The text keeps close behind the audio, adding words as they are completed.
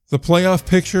The playoff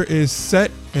picture is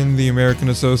set in the American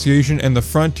Association, and the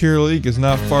Frontier League is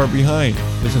not far behind.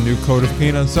 There's a new coat of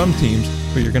paint on some teams,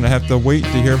 but you're going to have to wait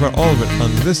to hear about all of it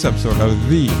on this episode of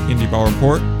the Indie Ball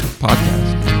Report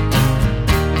podcast.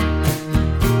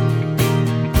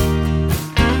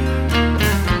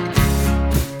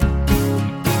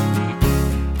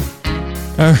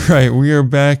 All right, we are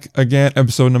back again,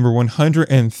 episode number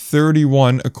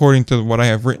 131, according to what I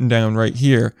have written down right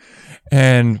here.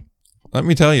 And let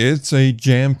me tell you, it's a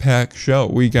jam-packed show.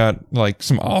 We got like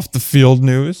some off-the-field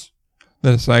news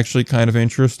that's actually kind of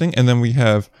interesting. And then we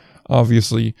have,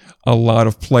 obviously, a lot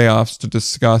of playoffs to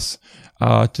discuss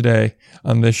today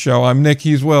on this show. I'm Nick,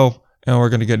 he's Will, and we're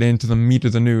going to get into the meat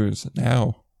of the news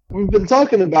now. We've been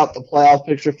talking about the playoff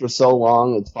picture for so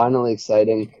long. It's finally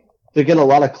exciting to get a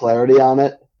lot of clarity on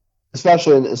it,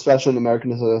 especially in the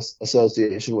American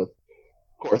Association with,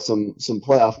 of course, some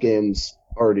playoff games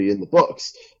already in the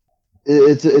books.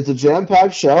 It's a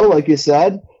jam-packed show, like you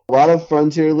said. A lot of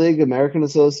Frontier League, American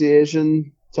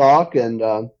Association talk, and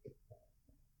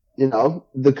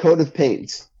the coat of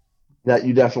paint that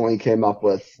you definitely came up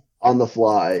with on the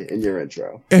fly in your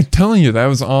intro. I'm telling you, that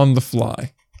was on the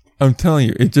fly. I'm telling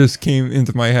you, it just came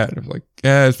into my head. I was like,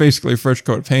 yeah, it's basically a fresh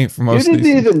coat of paint for most of these.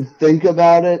 You didn't even think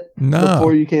about it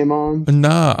before you came on?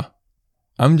 Nah.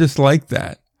 I'm just like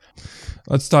that.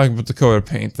 Let's talk about the coat of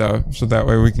paint, though, so that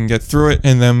way we can get through it,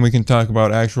 and then we can talk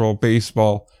about actual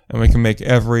baseball, and we can make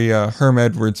every Herm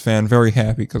Edwards fan very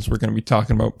happy, because we're going to be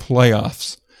talking about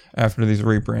playoffs after these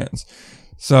rebrands.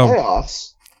 So,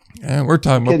 playoffs? Yeah, we're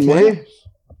talking about playoffs.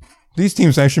 These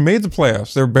teams actually made the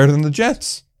playoffs. They're better than the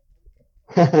Jets.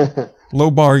 Low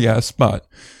bar, yes, but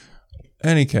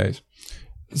any case.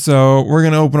 So, we're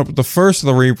going to open up with the first of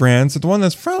the rebrands, the one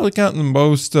that's probably gotten the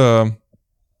most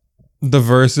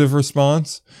diversive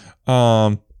response.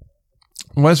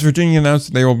 West Virginia announced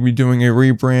that they will be doing a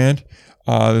rebrand.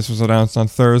 This was announced on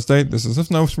Thursday. This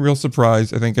is no real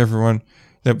surprise. I think everyone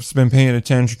that's been paying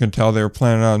attention can tell they were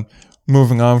planning on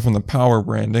moving on from the power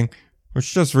branding,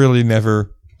 which just really I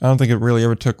don't think it really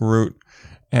ever took root.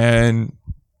 And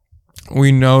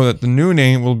we know that the new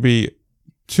name will be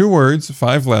 2 words,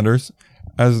 5 letters,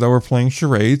 as though we're playing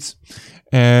charades.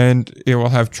 And it will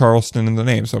have Charleston in the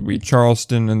name. So it'll be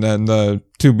Charleston and then the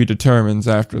to be determines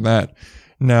after that.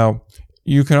 Now,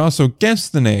 you can also guess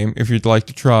the name if you'd like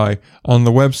to try on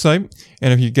the website.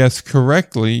 And if you guess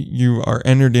correctly, you are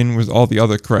entered in with all the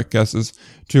other correct guesses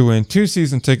to win 2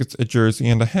 season tickets, a jersey,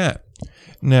 and a hat.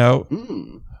 Now,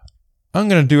 I'm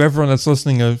going to do everyone that's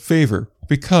listening a favor,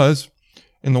 because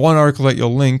in the one article that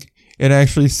you'll link, it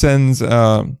actually sends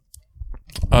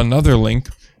another link,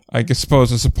 I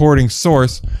suppose a supporting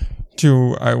source,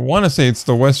 to, I want to say it's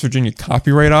the West Virginia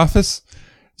Copyright Office.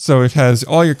 So it has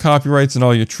all your copyrights and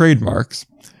all your trademarks.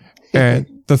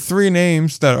 And the 3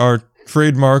 names that are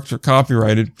trademarked or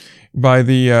copyrighted by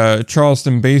the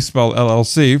Charleston Baseball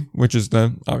LLC, which is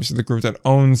obviously the group that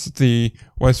owns the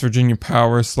West Virginia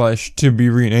Power / to be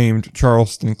renamed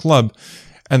Charleston Club.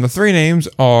 And the 3 names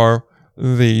are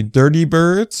the Dirty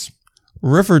Birds,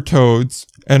 River Toads,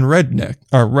 and the Roughnecks.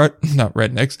 And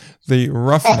the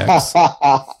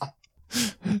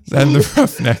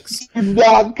Roughnecks. Do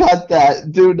not cut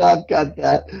that. Do not cut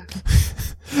that.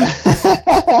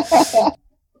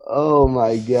 Oh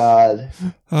my god.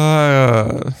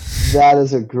 That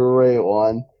is a great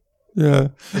one. Yeah.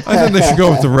 I think they should go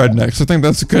with the Rednecks. I think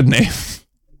that's a good name.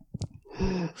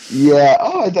 Yeah.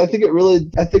 Oh, I think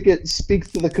it speaks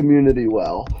to the community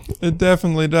well. It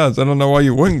definitely does. I don't know why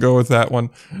you wouldn't go with that one.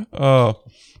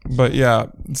 But yeah,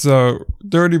 so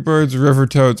Dirty Birds, River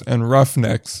Toads, and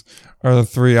Roughnecks are the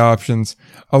 3 options.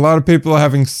 A lot of people,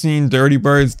 having seen Dirty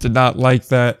Birds, did not like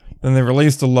that. Then they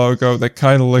released a logo that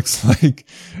kind of looks like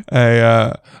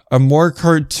a more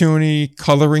cartoony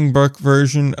coloring book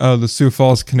version of the Sioux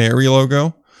Falls Canary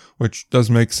logo, which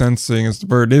does make sense, seeing as the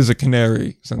bird is a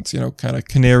canary, since, kind of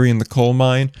canary in the coal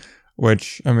mine,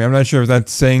 which, I mean, I'm not sure if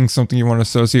that's saying something you want to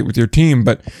associate with your team,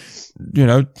 but,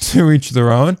 to each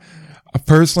their own.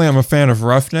 Personally, I'm a fan of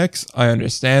Roughnecks. I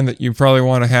understand that you probably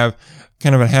want to have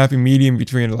kind of a happy medium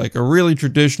between like a really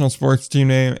traditional sports team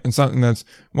name and something that's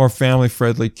more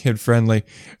family-friendly, kid-friendly.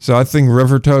 So I think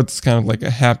River Toads is kind of like a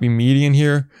happy median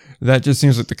here. That just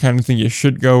seems like the kind of thing you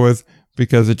should go with,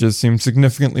 because it just seems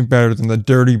significantly better than the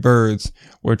Dirty Birds,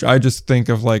 which I just think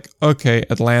of like, okay,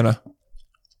 Atlanta.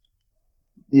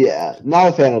 Yeah, not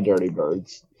a fan of Dirty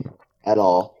Birds at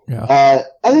all. Yeah.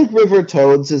 I think River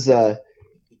Toads it's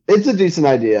a decent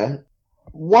idea.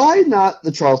 Why not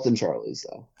the Charleston Charlies,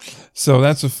 though? So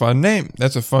that's a fun name.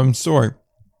 That's a fun story.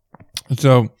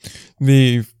 So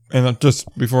the And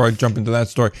just before I jump into that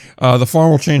story, the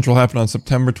formal change will happen on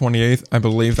September 28th. I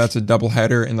believe that's a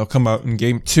doubleheader, and they'll come out in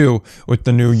Game 2 with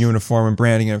the new uniform and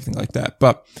branding and everything like that.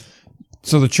 But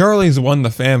so the Charlies won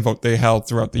the fan vote they held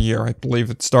throughout the year. I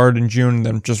believe it started in June and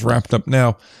then just wrapped up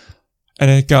now. And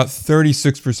it got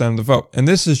 36% of the vote. And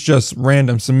this is just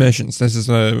random submissions. This is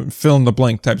a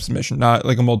fill-in-the-blank type submission, not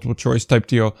like a multiple-choice type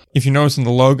deal. If you notice in the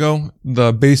logo,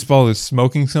 the baseball is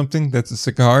smoking something. That's a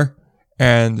cigar.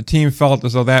 And the team felt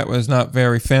as though that was not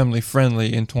very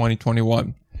family-friendly in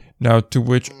 2021. Now, to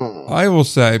which I will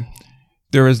say,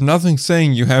 there is nothing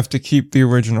saying you have to keep the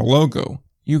original logo.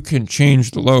 You can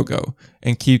change the logo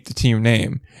and keep the team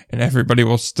name, and everybody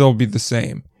will still be the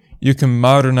same. You can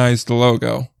modernize the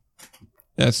logo.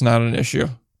 That's not an issue.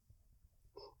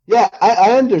 Yeah,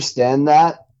 I understand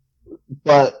that,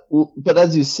 but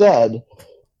as you said,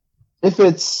 if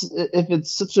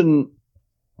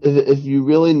you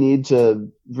really need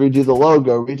to redo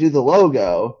the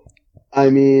logo. I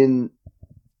mean,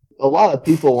 a lot of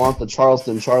people want the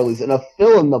Charleston Charlies in a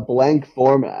fill-in-the-blank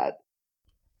format.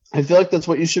 I feel like that's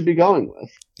what you should be going with.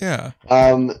 Yeah.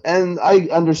 And I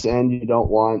understand you don't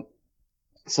want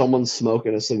someone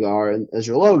smoking a cigar as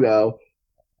your logo,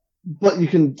 but you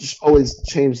can just always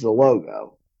change the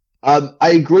logo. I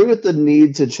agree with the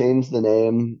need to change the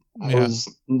name. Yeah. I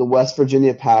was in the West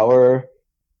Virginia Power.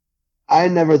 I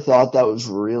never thought that was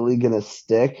really going to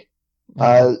stick.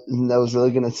 That was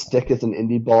really going to stick as an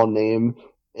indie ball name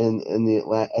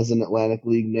as an Atlantic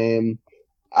League name.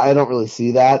 I don't really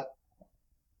see that.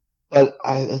 But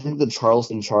I think the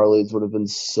Charleston Charlies would have been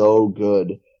so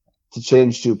good to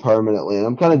change to permanently. And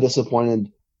I'm kind of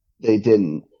disappointed they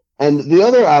didn't. And the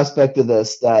other aspect of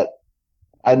this that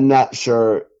I'm not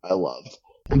sure I loved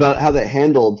about how they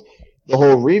handled the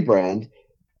whole rebrand,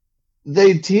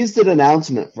 they teased an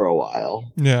announcement for a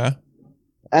while. Yeah.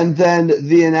 And then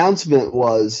the announcement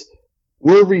was,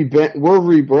 we're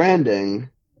rebranding,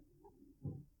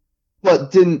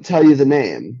 but didn't tell you the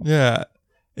name. Yeah.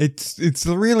 It's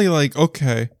really like,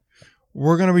 okay,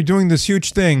 we're going to be doing this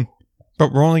huge thing,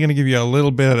 but we're only going to give you a little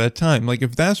bit at a time. Like,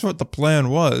 if that's what the plan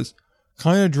was,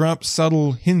 kind of drop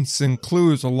subtle hints and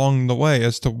clues along the way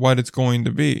as to what it's going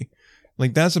to be.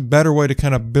 Like, that's a better way to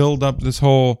kind of build up this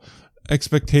whole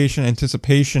expectation,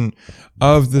 anticipation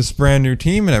of this brand new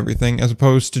team and everything, as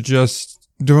opposed to just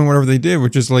doing whatever they did,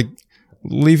 which is like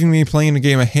leaving me playing a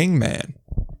game of Hangman.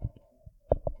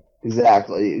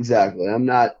 Exactly.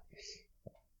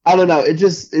 I don't know.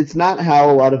 It's not how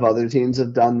a lot of other teams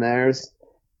have done theirs.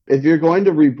 If you're going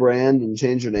to rebrand and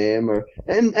change your name,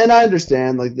 and I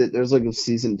understand like that there's like a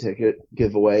season ticket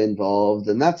giveaway involved,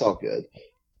 and that's all good.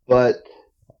 But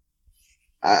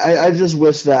I just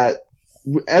wish that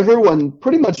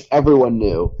pretty much everyone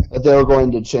knew that they were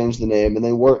going to change the name and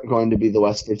they weren't going to be the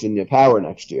West Virginia Power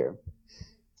next year.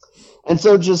 And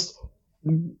so just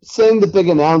saying the big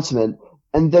announcement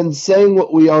and then saying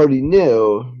what we already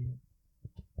knew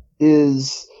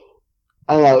is,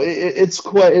 I don't know, it's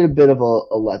quite a bit of a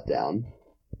letdown.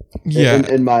 Yeah,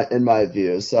 in my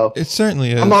view. So it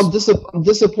certainly is. I'm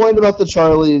disappointed about the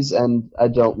Charlies, and I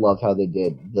don't love how they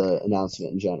did the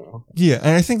announcement in general. Yeah,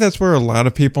 and I think that's where a lot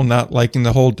of people not liking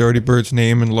the whole Dirty Birds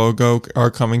name and logo are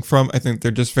coming from. I think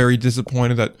they're just very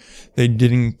disappointed that they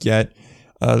didn't get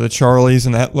the Charlies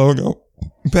and that logo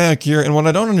back here. And what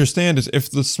I don't understand is if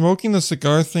the smoking the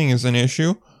cigar thing is an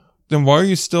issue, then why are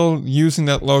you still using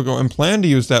that logo and plan to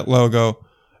use that logo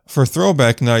for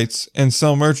throwback nights and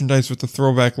sell merchandise with the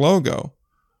throwback logo?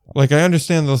 Like, I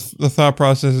understand the thought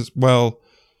process is, well,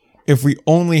 if we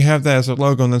only have that as a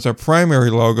logo and that's our primary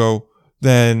logo,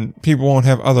 then people won't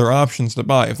have other options to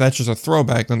buy. If that's just a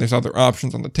throwback, then there's other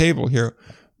options on the table here.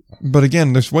 But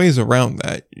again, there's ways around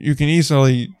that. You can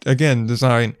easily, again,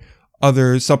 design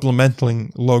other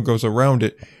supplementing logos around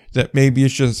it that maybe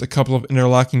it's just a couple of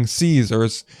interlocking C's, or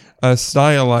it's a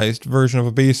stylized version of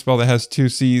a baseball that has two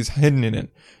C's hidden in it.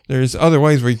 There's other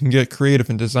ways where you can get creative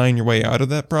and design your way out of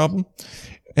that problem.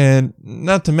 And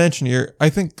not to mention here, I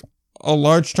think a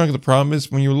large chunk of the problem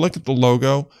is when you look at the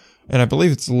logo, and I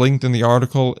believe it's linked in the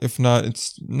article. If not,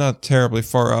 it's not terribly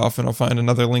far off, and I'll find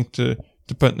another link to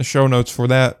put in the show notes for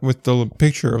that with the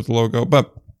picture of the logo.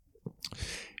 But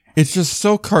it's just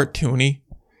so cartoony.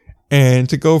 And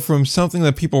to go from something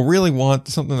that people really want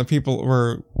to something that people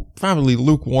were probably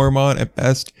lukewarm on at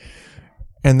best,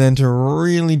 and then to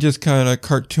really just kind of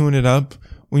cartoon it up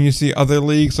when you see other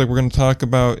leagues, like we're going to talk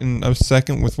about in a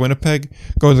second with Winnipeg,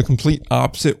 go the complete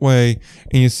opposite way,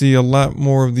 and you see a lot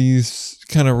more of these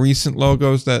kind of recent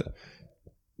logos that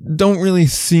don't really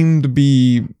seem to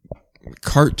be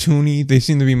cartoony. They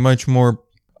seem to be much more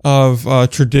of a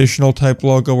traditional type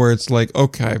logo where it's like,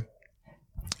 okay,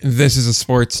 this is a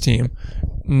sports team,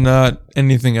 not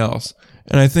anything else.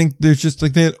 And I think there's just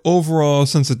like that overall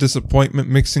sense of disappointment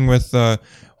mixing with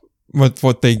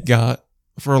what they got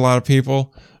for a lot of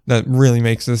people that really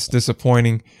makes this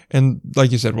disappointing. And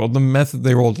like you said, well, the method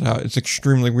they rolled it out is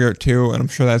extremely weird too, and I'm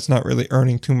sure that's not really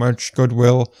earning too much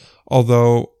goodwill.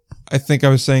 Although I think I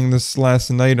was saying this last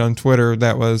night on Twitter,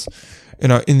 that was,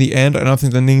 in the end, I don't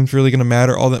think the name's really going to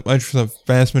matter all that much for the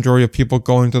vast majority of people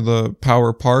going to the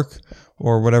Power Park,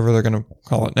 or whatever they're going to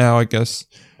call it now. I guess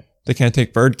they can't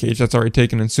take Birdcage. That's already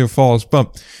taken in Sioux Falls,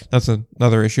 but that's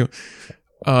another issue.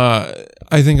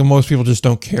 I think most people just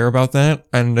don't care about that,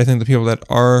 and I think the people that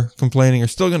are complaining are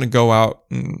still going to go out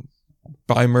and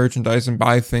buy merchandise and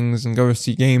buy things and go to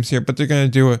see games here, but they're going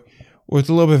to do it with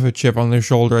a little bit of a chip on their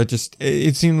shoulder.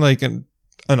 It seemed like an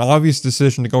obvious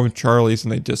decision to go with Charlie's,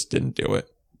 and they just didn't do it.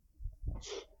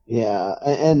 Yeah,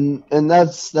 and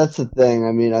that's the thing.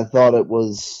 I mean, I thought it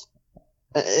was.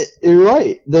 You're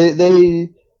right.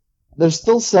 They're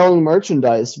still selling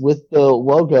merchandise with the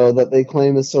logo that they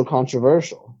claim is so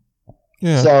controversial.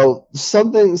 Yeah. So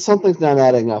something's not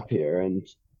adding up here, and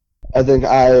I think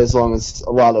as long as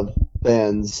a lot of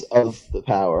fans of the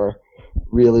Power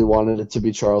really wanted it to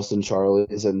be Charleston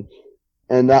Charlie's, and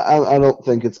I don't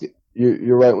think it's.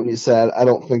 You're right when you said I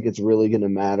don't think it's really going to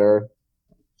matter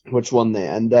which one they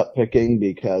end up picking,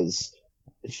 because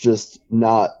it's just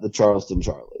not the Charleston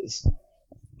Charlies.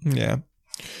 Yeah.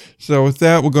 So with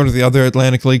that, we'll go to the other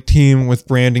Atlantic League team with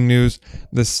branding news.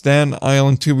 The Staten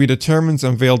Island To Be Determineds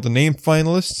unveiled the name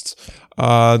finalists.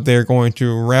 They're going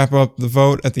to wrap up the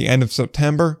vote at the end of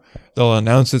September. They'll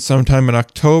announce it sometime in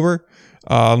October.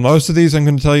 Most of these, I'm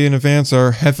going to tell you in advance,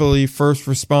 are heavily first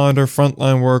responder,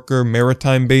 frontline worker,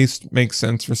 maritime based. Makes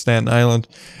sense for Staten Island.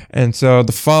 And so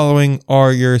the following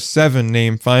are your 7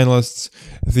 named finalists: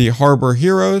 the Harbor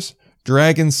Heroes,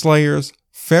 Dragon Slayers,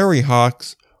 Ferry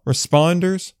Hawks,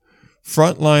 Responders,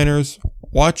 Frontliners,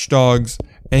 Watchdogs,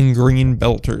 and Green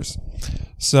Belters.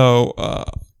 So,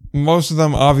 most of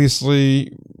them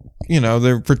obviously,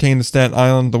 they pertain to Staten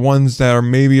Island. The ones that are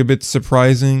maybe a bit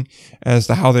surprising as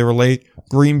to how they relate: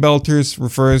 Green Belters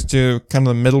refers to kind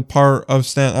of the middle part of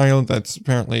Staten Island that's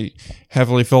apparently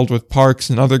heavily filled with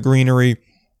parks and other greenery.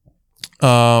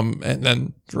 And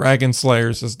then Dragon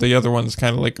Slayers is the other one that's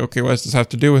kind of like, okay, what does this have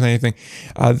to do with anything?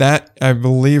 That, I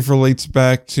believe, relates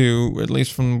back to, at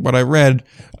least from what I read,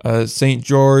 St.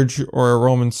 George, or a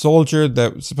Roman soldier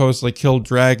that supposedly killed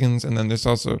dragons. And then there's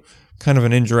also kind of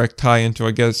an indirect tie into,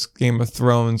 I guess, Game of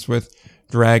Thrones with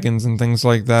dragons and things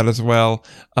like that as well.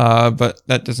 But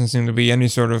that doesn't seem to be any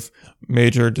sort of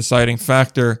major deciding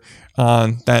factor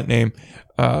on that name.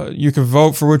 You can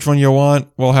vote for which one you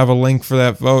want. We'll have a link for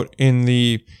that vote in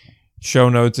the show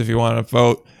notes if you want to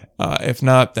vote. If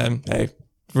not, then, hey,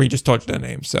 we just told you the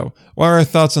name. So what are our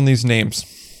thoughts on these names?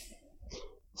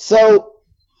 So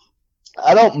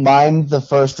I don't mind the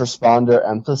first responder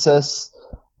emphasis.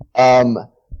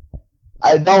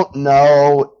 I don't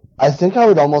know. I think I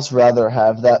would almost rather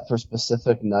have that for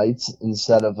specific nights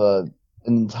instead of an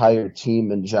entire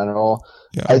team in general.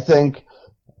 Yeah. I think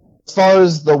as far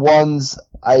as the ones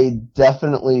I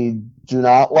definitely do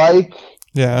not like.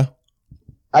 Yeah.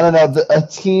 I don't know. A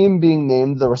team being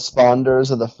named the Responders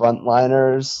or the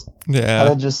Frontliners. Yeah.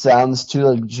 Kind of just sounds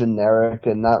too generic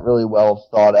and not really well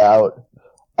thought out.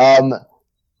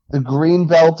 The Green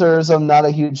Belters, I'm not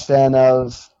a huge fan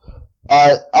of.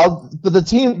 But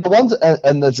the ones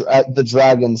and the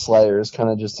Dragon Slayers kind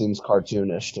of just seems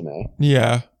cartoonish to me.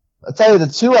 Yeah. I'll tell you, the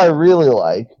 2 I really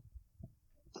like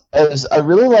is I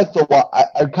really like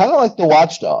I kind of like the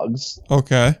Watchdogs.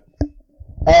 Okay.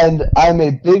 And I'm a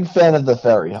big fan of the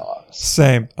Ferry Hawks.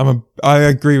 Same. I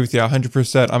agree with you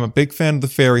 100%. I'm a big fan of the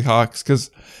Ferry Hawks because,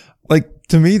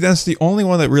 to me, that's the only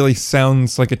one that really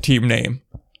sounds like a team name.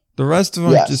 The rest of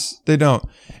them they don't.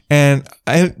 And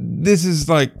this is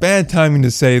bad timing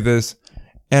to say this,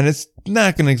 and it's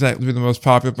not going to exactly be the most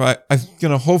popular, but I'm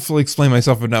going to hopefully explain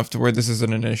myself enough to where this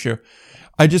isn't an issue.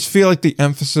 I just feel like the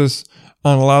emphasis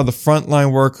on a lot of the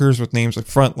frontline workers with names like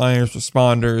Frontliners,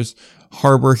 Responders,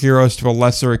 Harbor Heroes to a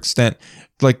lesser extent,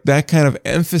 that kind of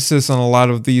emphasis on a lot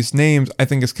of these names, I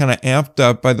think is kind of amped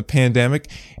up by the pandemic,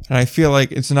 and I feel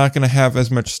like it's not going to have as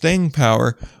much staying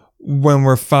power when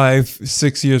we're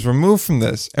 5-6 years removed from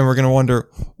this, and we're going to wonder,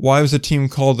 why was a team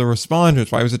called the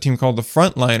Responders? Why was a team called the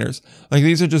Frontliners?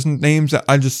 These are just names that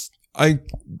I'm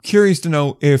curious to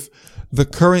know if the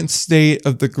current state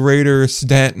of the greater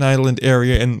Staten Island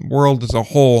area and world as a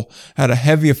whole had a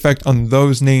heavy effect on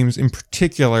those names in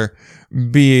particular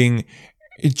being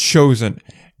chosen.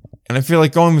 And I feel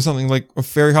like going with something like a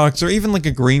Ferry Hawks or even like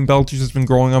a Green Belters has been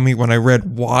growing on me when I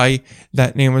read why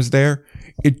that name was there.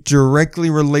 it directly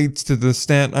relates to the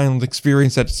Staten Island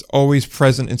experience that's always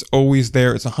present, it's always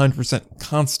there, it's 100%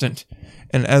 constant.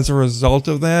 And as a result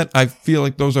of that, I feel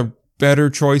like those are better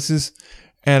choices.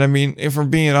 And I mean, if we're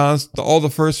being honest, all the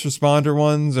first responder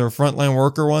ones or frontline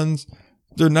worker ones,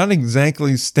 they're not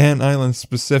exactly Staten Island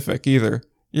specific either.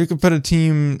 You could put a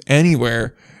team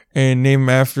anywhere and name them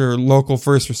after local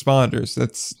first responders.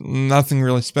 That's nothing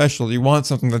really special. You want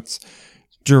something that's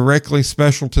directly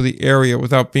special to the area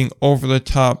without being over the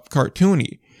top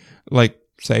cartoony, like,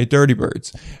 say, Dirty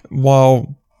Birds.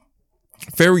 While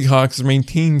Ferry Hawks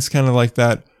maintains kind of like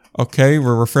that, okay,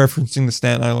 we're referencing the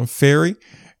Staten Island Ferry,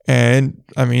 and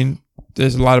I mean,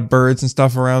 there's a lot of birds and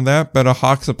stuff around that, but a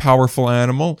hawk's a powerful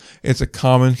animal. It's a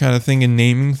common kind of thing in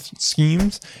naming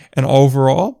schemes, and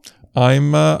overall, I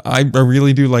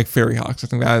really do like Ferry Hawks. I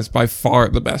think that is by far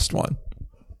the best one.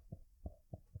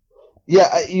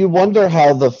 Yeah, you wonder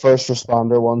how the first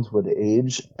responder ones would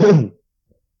age,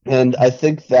 and I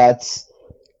think that's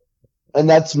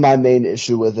my main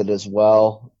issue with it as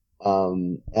well.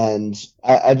 And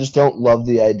I just don't love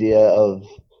the idea of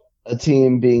a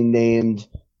team being named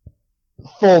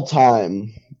full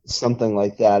time, something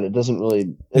like that. It doesn't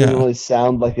really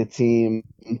sound like a team.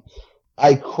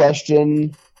 I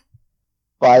question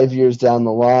 5 years down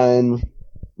the line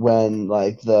when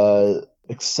like the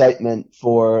excitement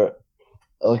for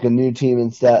like a new team in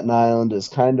Staten Island is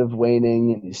kind of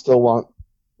waning, and you still want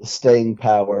the staying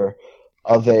power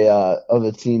of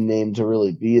a team name to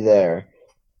really be there.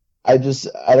 I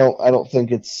don't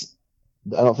think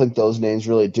those names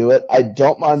really do it. I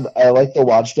don't mind. I like the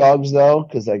Watchdogs though,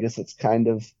 because I guess it's kind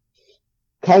of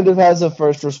has a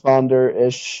first responder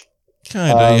ish.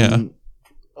 Yeah.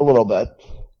 A little bit.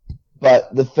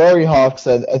 But the Ferry Hawks,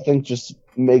 I think, just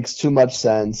makes too much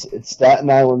sense. It's Staten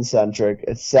Island centric.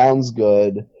 It sounds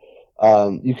good.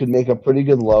 You could make a pretty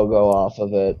good logo off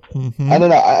of it. Mm-hmm. I don't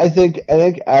know. I think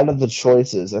out of the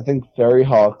choices, I think Ferry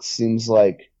Hawks seems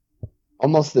like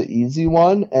almost the easy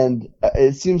one, and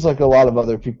it seems like a lot of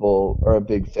other people are a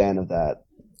big fan of that.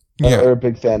 Yeah. Or a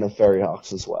big fan of Ferry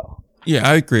Hawks as well. Yeah,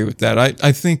 I agree with that.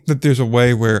 I think that there's a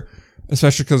way where,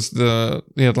 especially because the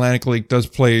Atlantic League does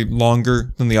play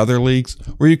longer than the other leagues,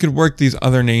 where you could work these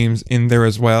other names in there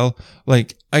as well.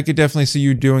 Like, I could definitely see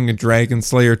you doing a Dragon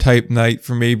Slayer type night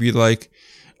for maybe like,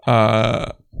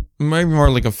 maybe more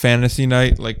like a fantasy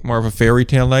night, like more of a fairy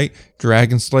tale night.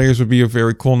 Dragon Slayers would be a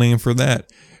very cool name for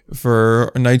that.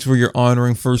 For nights where you're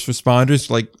honoring first responders,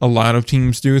 like a lot of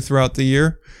teams do throughout the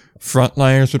year.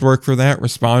 Frontliners would work for that.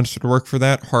 Responders would work for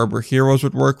that. Harbor Heroes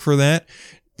would work for that.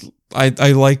 I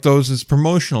like those as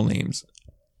promotional names.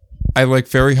 I like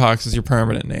Ferry Hawks as your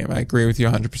permanent name. I agree with you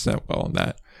 100% well on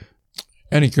that.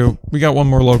 Anywho, we got one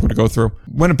more logo to go through.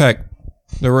 Winnipeg.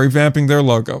 They're revamping their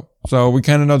logo. So we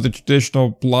kind of know the traditional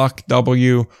block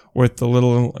W with the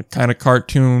little kind of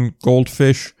cartoon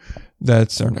goldfish.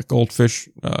 Or not goldfish,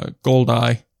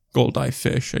 gold-eye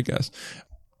fish, I guess.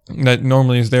 That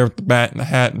normally is there with the bat and the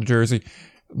hat and the jersey.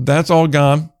 That's all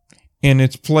gone. And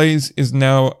its place is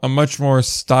now a much more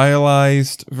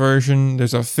stylized version.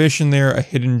 There's a fish in there, a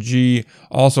hidden G,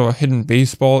 also a hidden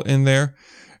baseball in there.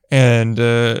 And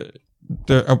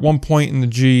at one point in the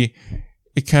G,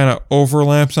 it kind of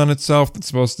overlaps on itself. That's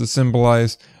supposed to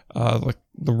symbolize like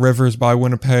the rivers by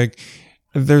Winnipeg.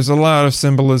 There's a lot of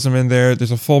symbolism in there.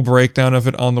 There's a full breakdown of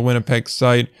it on the Winnipeg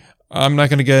site. I'm not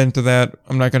going to get into that.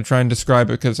 I'm not going to try and describe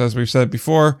it because, as we've said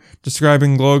before,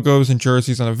 describing logos and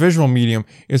jerseys on a visual medium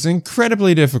is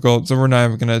incredibly difficult, so we're not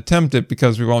even going to attempt it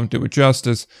because we won't do it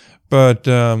justice. But,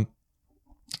 yeah,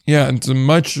 it's a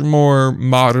much more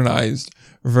modernized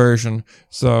version.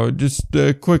 So, just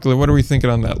quickly, what are we thinking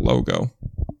on that logo?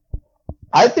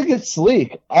 I think it's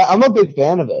sleek. I'm a big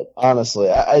fan of it,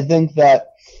 honestly. I think that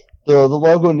the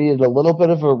logo needed a little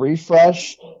bit of a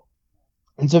refresh.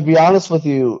 And to be honest with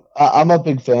you, I'm a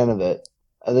big fan of it.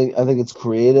 I think it's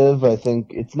creative. I think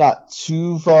it's not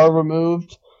too far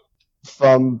removed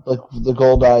from like the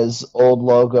Goldeye's old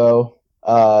logo.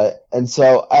 And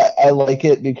so I like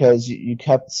it because you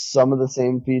kept some of the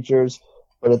same features,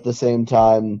 but at the same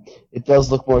time, it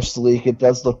does look more sleek. It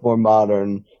does look more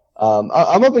modern.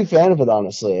 I'm a big fan of it,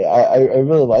 honestly. I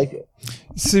really like it.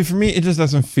 See, for me, it just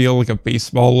doesn't feel like a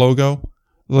baseball logo.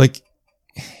 Like,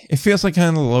 it feels like kind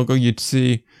of the logo you'd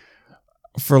see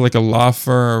for like a law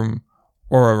firm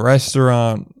or a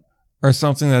restaurant or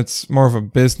something that's more of a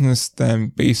business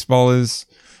than baseball is,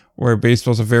 where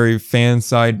baseball's a very fan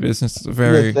side business. It's a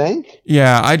very, you think?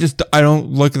 Yeah, I don't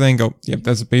look at that and go, yep,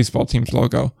 that's a baseball team's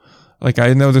logo. Like,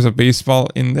 I know there's a baseball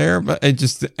in there, but it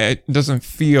doesn't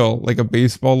feel like a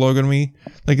baseball logo to me.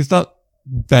 Like, it's not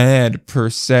bad per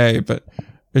se, but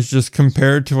It's just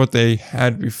compared to what they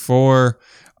had before,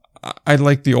 I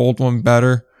like the old one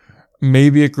better.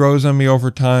 Maybe it grows on me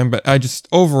over time, but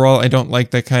overall, I don't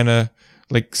like that kind of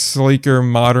like sleeker,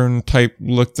 modern type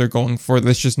look they're going for.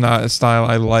 That's just not a style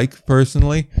I like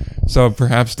personally. So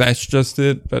perhaps that's just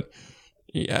it. But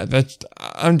yeah,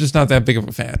 I'm just not that big of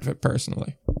a fan of it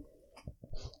personally.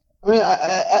 I mean,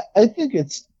 I think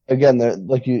it's, again, there,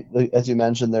 as you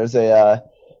mentioned, there's there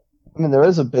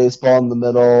is a baseball in the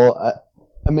middle.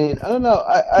 I mean, I don't know.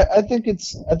 I think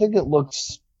it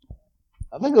looks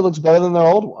better than their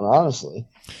old one, honestly.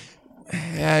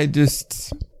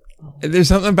 There's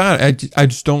something about it. I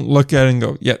just don't look at it and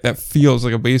go, yeah, that feels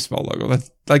like a baseball logo.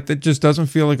 That just doesn't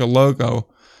feel like a logo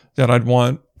that I'd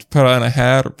want to put on a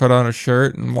hat or put on a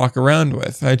shirt and walk around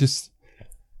with. It just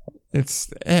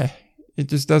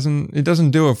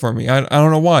doesn't do it for me. I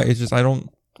don't know why. It's just I don't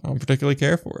particularly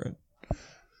care for it.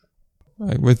 All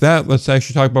right, with that, let's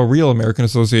actually talk about real American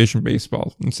Association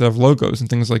baseball instead of logos and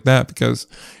things like that, because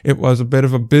it was a bit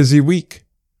of a busy week.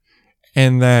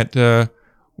 And that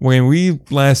when we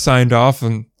last signed off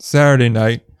on Saturday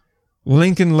night,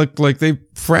 Lincoln looked like they,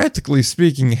 practically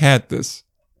speaking, had this.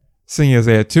 Seeing as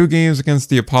they had 2 games against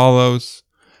the Apollos,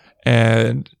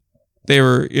 and they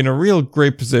were in a real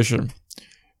great position.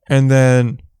 And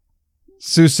then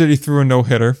Sioux City threw a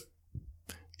no-hitter.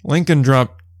 Lincoln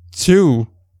dropped 2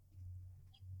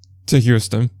 to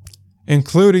Houston,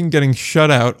 including getting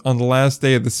shut out on the last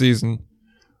day of the season.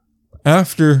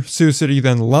 After Sioux City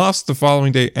then lost the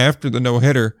following day after the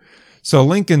no-hitter, so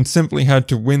Lincoln simply had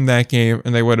to win that game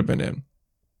and they would have been in.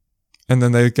 And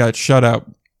then they got shut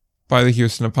out by the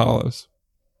Houston Apollos.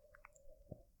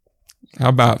 How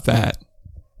about that?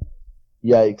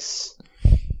 Yikes.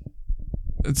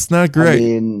 It's not great. I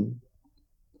mean,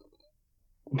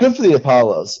 good for the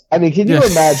Apollos. I mean, can you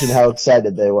imagine how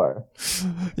excited they were?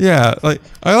 Yeah,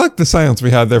 I like the silence we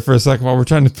had there for a second while we're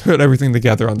trying to put everything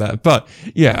together on that. But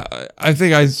yeah, I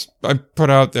think I put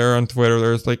out there on Twitter,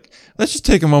 there's let's just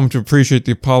take a moment to appreciate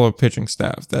the Apollo pitching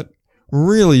staff that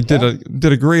really did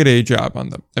a great A job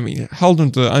on them. I mean, held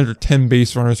them to under 10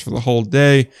 base runners for the whole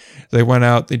day. They went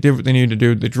out, they did what they needed to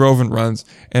do, they drove in runs,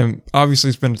 and obviously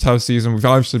it's been a tough season. We've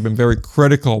obviously been very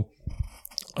critical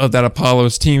of that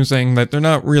Apollos team, saying that they're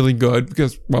not really good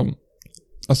because, well,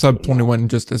 a sub-21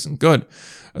 just isn't good.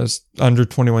 A under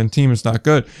 21 team is not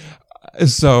good.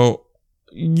 So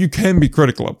you can be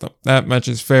critical of them. That much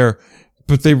is fair.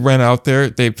 But they ran out there,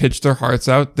 they pitched their hearts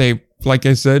out. They, like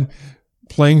I said,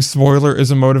 playing spoiler is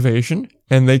a motivation,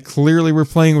 and they clearly were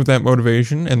playing with that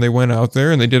motivation, and they went out there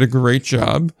and they did a great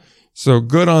job. So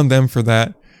good on them for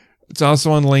that. It's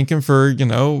also on Lincoln for,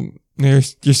 your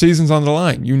season's on the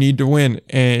line. You need to win,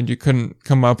 and you couldn't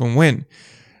come up and win.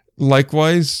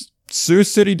 Likewise, Sioux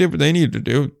City did what they needed to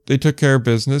do. They took care of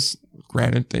business.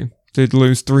 Granted, they did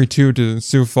lose 3-2 to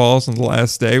Sioux Falls on the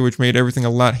last day, which made everything a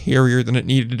lot hairier than it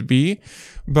needed to be.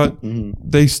 But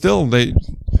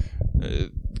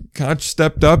Koch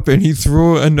stepped up and he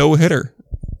threw a no-hitter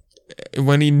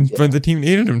when the team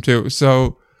needed him to.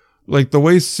 So, the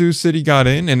way Sioux City got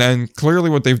in, and then clearly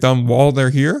what they've done while they're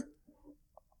here,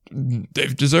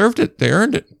 they've deserved it. They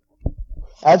earned it.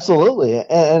 Absolutely.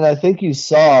 And I think you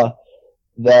saw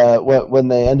that when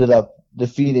they ended up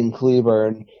defeating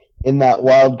Cleburne in that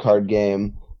wild card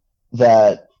game,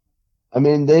 that, I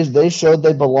mean, they showed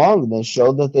they belonged. They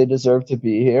showed that they deserved to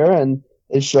be here, and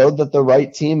they showed that the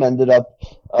right team ended up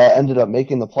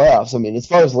making the playoffs. I mean, as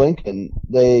far as Lincoln,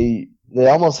 they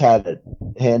almost had it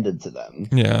handed to them.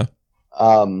 Yeah.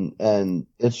 And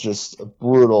it's just a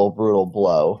brutal, brutal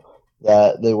blow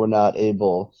that they were not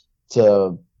able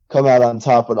to come out on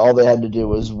top when all they had to do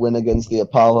was win against the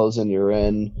Apollos and you're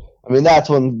in. I mean, that's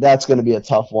going to be a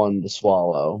tough one to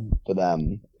swallow for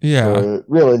them. Yeah.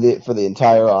 For the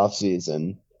entire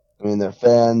offseason. I mean, their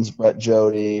fans, Brett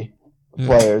Jody,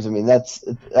 players. I mean, that's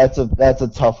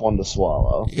a tough one to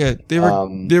swallow. Yeah, they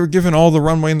were given all the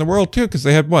runway in the world too, because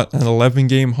they had an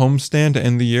 11-game homestand to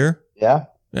end the year. Yeah.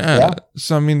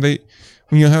 So I mean, when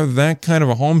you have that kind of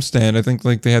a homestand, I think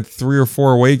they had 3 or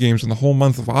 4 away games in the whole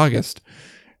month of August.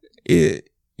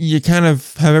 You kind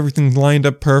of have everything lined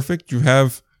up perfect. You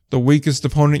have the weakest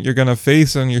opponent you're going to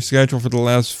face on your schedule for the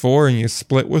last 4, and you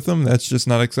split with them. That's just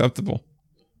not acceptable.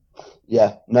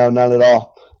 Yeah, no, not at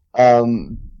all.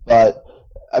 But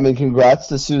I mean, congrats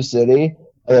to Sioux City.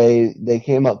 They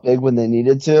came up big when they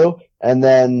needed to, and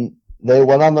then they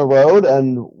went on the road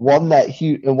and won a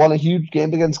huge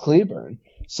game against Cleburne.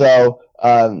 So,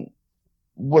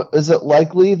 is it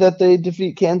likely that they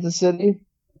defeat Kansas City?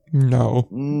 No,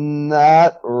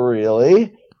 not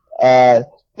really. But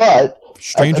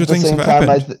stranger things have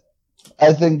happened.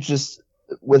 I think just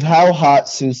with how hot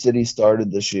Sioux City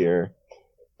started this year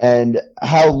and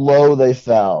how low they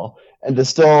fell, and to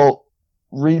still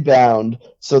rebound,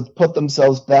 so put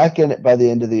themselves back in it by the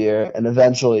end of the year and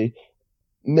eventually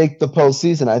make the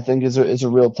postseason, I think is a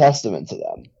real testament to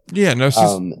them. Yeah, no,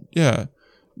 yeah.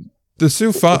 The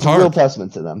Sioux fought it's hard. A real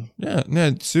testament to them.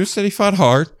 Yeah, Sioux City fought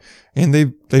hard, and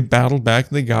they battled back.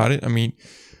 They got it. I mean,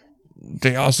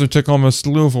 they also took home a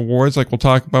slew of awards, like we'll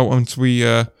talk about once we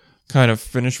kind of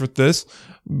finish with this.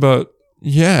 But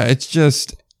yeah, it's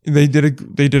just they did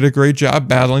a great job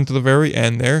battling to the very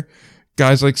end there.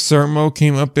 Guys like Sermo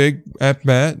came up big at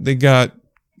bat. They got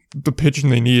the pitching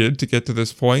they needed to get to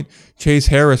this point. Chase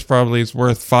Harris probably is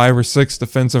worth 5 or 6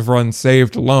 defensive runs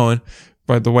saved alone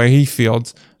by the way he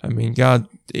fields. I mean, God,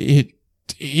 he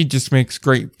just makes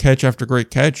great catch after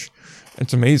great catch.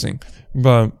 It's amazing.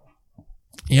 But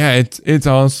yeah, it's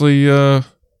honestly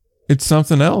it's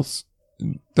something else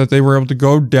that they were able to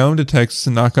go down to Texas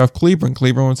and knock off Cleburne.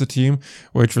 Cleburne was a team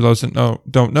which, for those that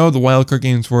don't know, the wildcard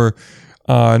games were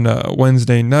on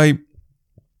Wednesday night,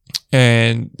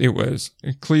 and it was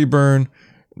Cleburne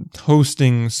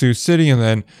hosting Sioux City, and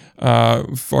then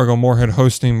Fargo-Moorhead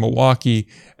hosting Milwaukee,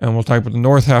 and we'll talk about the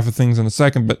north half of things in a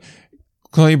second. But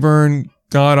Cleburne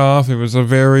got off. It was a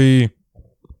very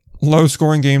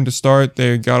low-scoring game to start.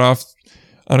 They got off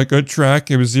on a good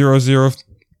track. It was 0-0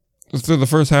 through the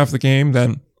first half of the game.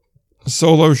 Then a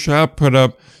solo shot put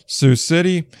up Sioux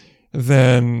City,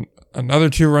 then another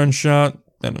 2-run shot,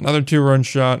 then another 2-run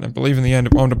shot, and I believe in the end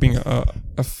it wound up being a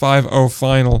 5-0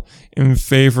 final in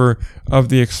favor of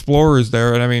the Explorers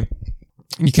there. And I mean,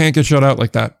 you can't get shut out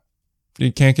like that.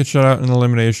 You can't get shut out in an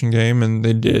elimination game, and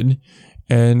they did.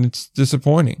 And it's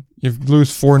disappointing. You lose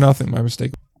 4-0, my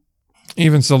mistake.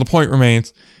 Even still, the point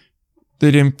remains, they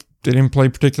didn't play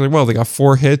particularly well. They got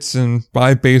 4 hits and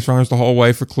 5 base runners the whole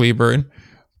way for Cleburne.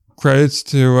 Credits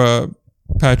to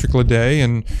Patrick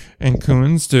Leday and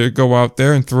Coons to go out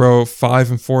there and throw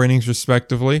 5 and 4 innings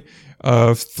respectively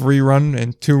of 3-run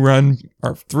and 2-run,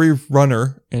 or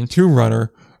 3-runner and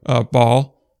 2-runner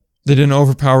ball. They didn't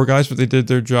overpower guys, but they did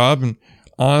their job. And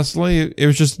honestly, it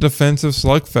was just a defensive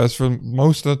slugfest for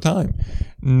most of the time.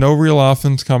 No real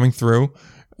offense coming through.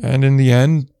 And in the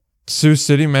end, Sioux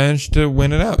City managed to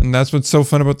win it out. And that's what's so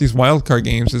fun about these wildcard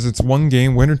games, is it's one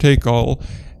game, winner take all.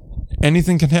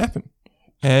 Anything can happen.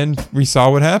 And we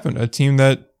saw what happened. A team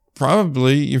that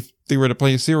probably, if they were to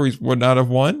play a series, would not have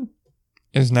won,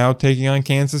 is now taking on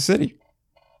Kansas City.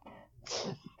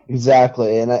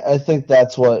 Exactly. And I think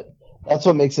that's what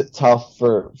makes it tough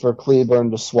for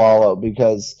Cleburne to swallow,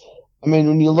 because, I mean,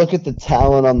 when you look at the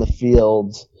talent on the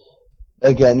field,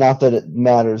 again, not that it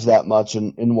matters that much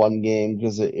in one game,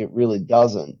 because it really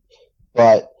doesn't,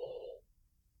 but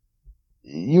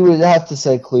you would have to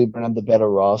say Cleburne had the better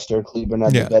roster, Cleburne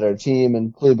had the better team,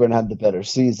 and Cleburne had the better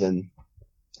season.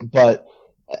 But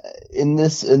in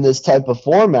this type of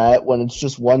format, when it's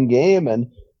just one game,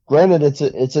 and granted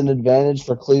it's an advantage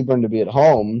for Cleburne to be at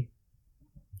home,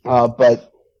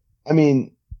 but I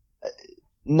mean,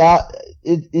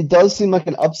 it does seem like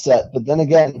an upset. But then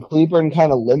again, Cleburne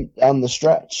kind of limped down the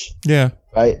stretch. Yeah,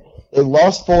 right. They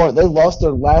lost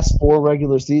their last 4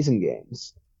 regular season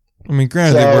games. I mean,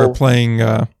 granted,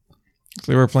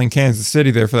 they were playing Kansas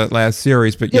City there for that last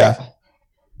series, but yeah.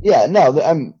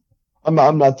 No,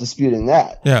 I'm not disputing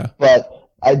that. Yeah, but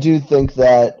I do think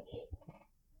that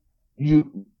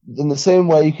in the same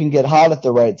way you can get hot at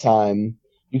the right time,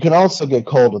 you can also get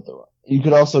cold at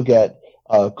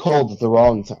cold at the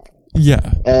wrong time.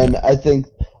 Yeah, and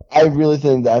I really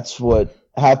think that's what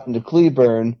happened to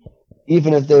Cleburne,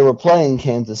 even if they were playing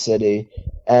Kansas City,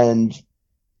 and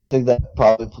I think that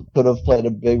probably could have played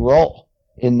a big role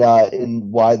in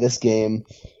why this game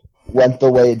went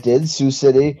the way it did. Sioux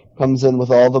City comes in with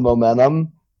all the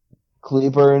momentum,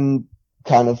 Cleburne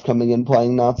kind of coming in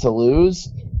playing not to lose,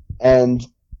 and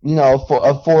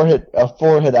a four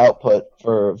hit output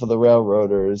for the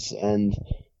Railroaders and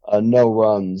no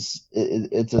runs.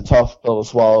 It's a tough pill to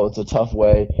swallow. It's a tough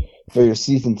way for your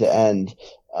season to end,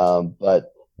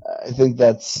 but I think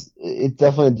it's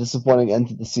definitely a disappointing end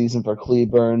to the season for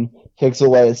Cleburne. Takes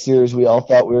away a series we all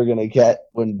thought we were going to get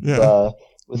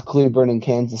with Cleburne and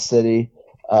Kansas City,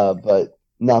 but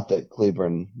not that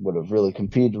Cleburne would have really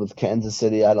competed with Kansas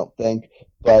City, I don't think,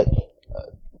 but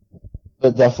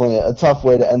definitely a tough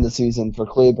way to end the season for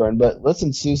Cleburne. But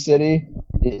listen, Sioux City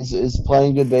is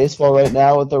playing good baseball right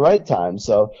now at the right time,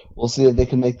 so we'll see if they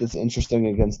can make this interesting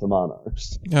against the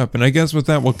Monarchs. Yep, and I guess with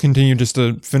that, we'll continue just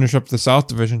to finish up the South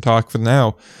Division talk for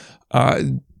now.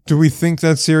 Do we think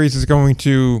that series is going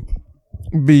to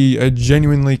be a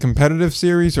genuinely competitive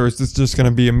series, or is this just going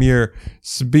to be a mere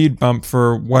speed bump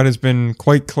for what has been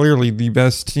quite clearly the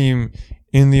best team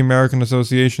in the American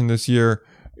Association this year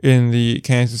in the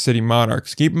Kansas City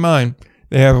Monarchs? Keep in mind,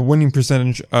 they have a winning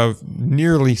percentage of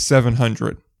nearly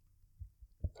 700.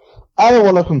 I don't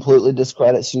want to completely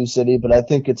discredit Sioux City, but I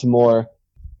think it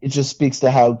just speaks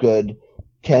to how good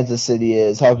Kansas City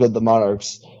is, how good the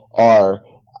Monarchs are.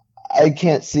 I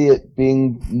can't see it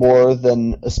being more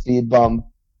than a speed bump.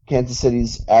 Kansas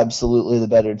City's absolutely the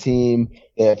better team.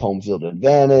 They have home field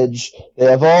advantage. They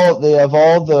have all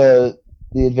the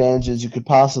advantages you could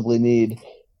possibly need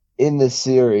in this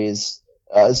series,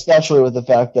 especially with the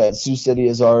fact that Sioux City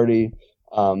has already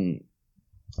burned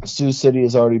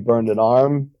an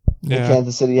arm. Yeah.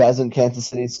 Kansas City hasn't. Kansas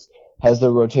City has their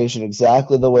rotation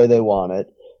exactly the way they want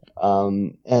it.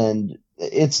 And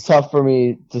it's tough for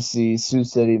me to see Sioux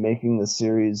City making the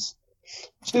series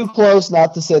too close.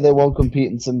 Not to say they won't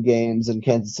compete in some games and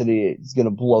Kansas City is going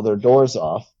to blow their doors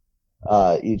off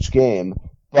each game.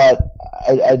 But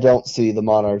I don't see the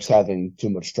Monarchs having too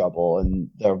much trouble,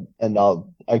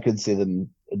 I could see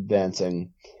them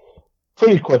advancing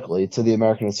pretty quickly to the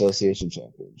American Association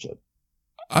Championship.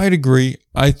 I'd agree.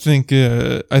 I think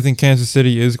Kansas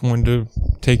City is going to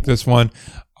take this one.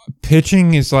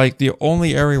 Pitching is like the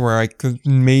only area where I could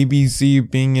maybe see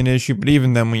being an issue, but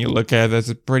even then, when you look at it, there's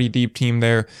a pretty deep team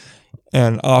there,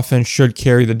 and offense should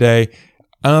carry the day.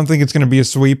 I don't think it's going to be a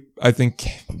sweep. I think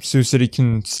Sioux City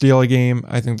can steal a game.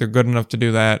 I think they're good enough to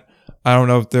do that. I don't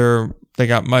know if they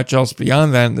got much else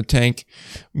beyond that in the tank,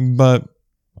 but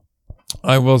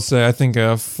I will say I think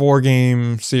a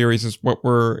 4-game series is what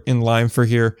we're in line for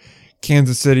here.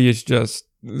 Kansas City is just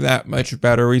that much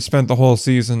better. We spent the whole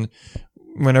season,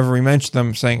 whenever we mention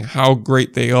them, saying how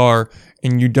great they are,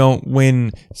 and you don't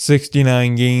win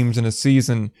 69 games in a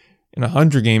season, in a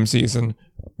 100-game season,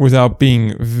 without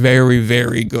being very,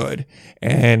 very good.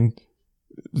 And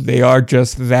they are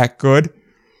just that good.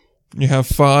 You have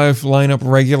 5 lineup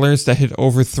regulars that hit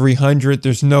over 300.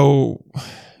 There's no...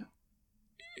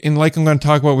 And like I'm going to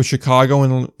talk about with Chicago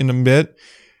in a bit,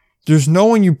 there's no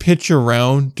one you pitch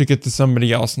around to get to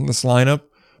somebody else in this lineup.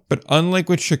 But unlike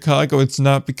with Chicago, it's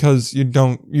not because you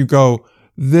go,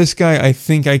 this guy I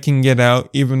think I can get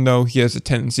out, even though he has a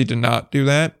tendency to not do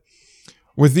that.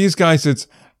 With these guys,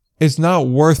 it's not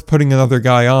worth putting another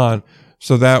guy on,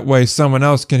 so that way someone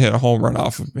else can hit a home run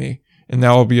off of me. And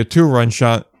that will be a 2-run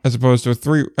shot as opposed to a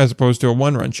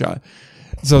 1-run shot.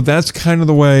 So that's kind of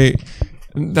the way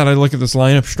that I look at this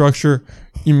lineup structure.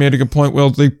 You made a good point,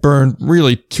 Will. They burned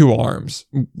really 2 arms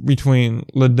between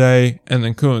Ledet and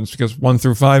then Coons, because 1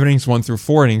 through 5 innings, 1 through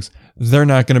 4 innings, they're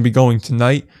not going to be going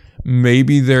tonight.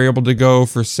 Maybe they're able to go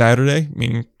for Saturday,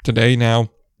 meaning today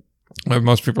now.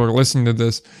 Most people are listening to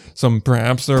this, so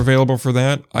perhaps they're available for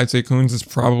that. I'd say Coons is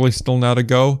probably still not a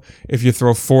go. If you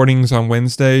throw 4 innings on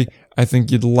Wednesday, I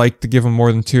think you'd like to give him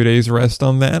more than 2 days rest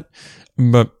on that.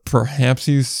 But perhaps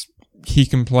he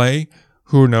can play.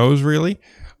 Who knows, really?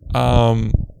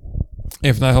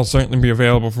 If not, he'll certainly be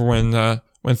available for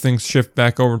when things shift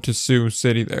back over to Sioux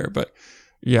City there. But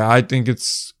yeah, I think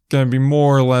it's going to be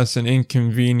more or less an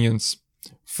inconvenience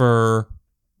for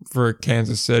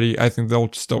Kansas City. I think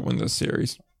they'll still win this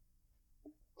series.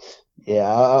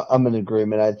 Yeah, I'm in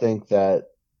agreement. I think that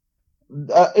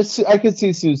I could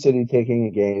see Sioux City taking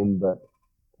a game, but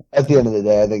at the end of the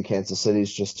day, I think Kansas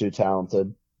City's just too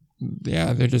talented.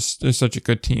 Yeah, they're such a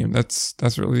good team. That's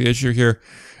really the issue here.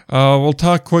 We'll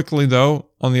talk quickly, though,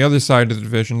 on the other side of the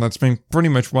division. That's been pretty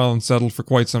much well and settled for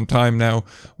quite some time now.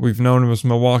 We've known it was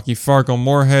Milwaukee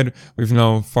Fargo-Moorhead. We've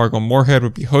known Fargo-Moorhead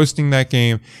would be hosting that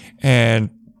game,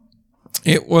 and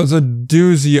it was a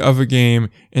doozy of a game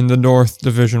in the North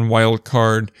Division wild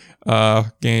card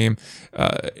game.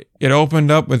 It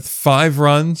opened up with 5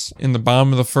 runs in the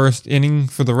bottom of the first inning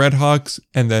for the Red Hawks,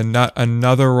 and then not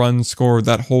another run scored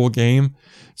that whole game.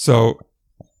 So,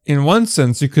 in one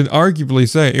sense, you could arguably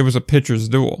say it was a pitcher's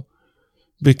duel,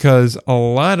 because a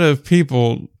lot of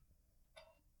people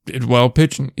did well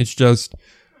pitching. It's just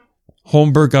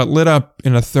Holmberg got lit up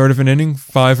in a third of an inning,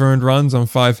 5 earned runs on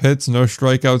 5 hits, no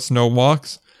strikeouts, no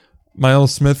walks.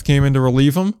 Miles Smith came in to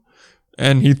relieve him,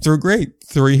 and he threw great.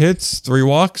 3 hits, 3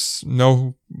 walks,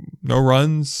 no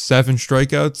runs, 7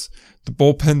 strikeouts. The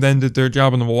bullpen then did their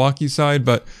job on the Milwaukee side,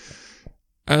 but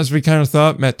as we kind of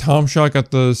thought, Matt Tomshaw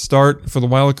got the start for the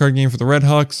wildcard game for the Red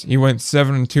Hawks. He went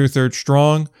 7 2/3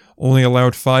 strong, only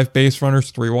allowed 5 base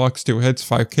runners, 3 walks, 2 hits,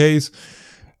 5 Ks.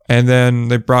 And then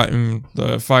they brought in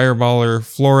the fireballer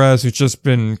Flores, who's just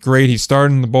been great. He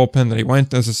started in the bullpen, then he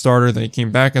went as a starter, then he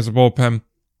came back as a bullpen.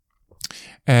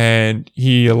 and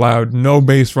he allowed no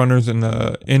base runners in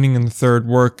the inning in the third,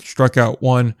 struck out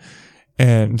one,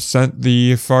 and sent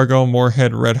the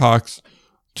Fargo-Moorhead Redhawks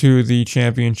to the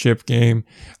championship game.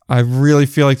 I really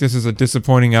feel like this is a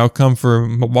disappointing outcome for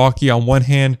Milwaukee. On one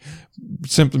hand,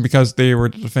 simply because they were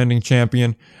the defending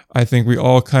champion, I think we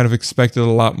all kind of expected a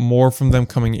lot more from them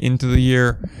coming into the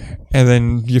year. And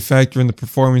then you factor in the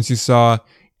performance you saw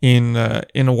in a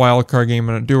wild card game,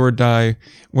 in a do or die,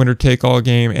 winner take all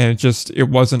game, and it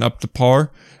wasn't up to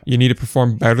par. You need to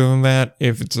perform better than that.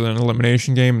 If it's an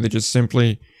elimination game,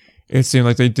 it seemed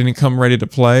like they didn't come ready to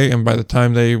play, and by the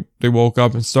time they woke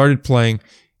up and started playing,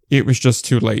 it was just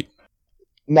too late.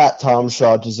 Matt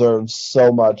Tomshaw deserves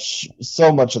so much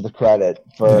of the credit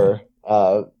for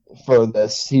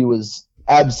this. He was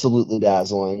absolutely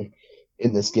dazzling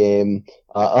in this game,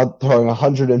 throwing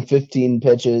 115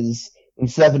 pitches in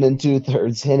 7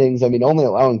 2/3 innings. I mean, only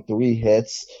allowing 3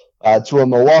 hits to a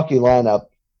Milwaukee lineup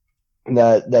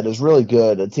that is really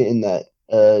good. A team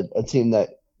that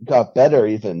got better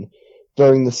even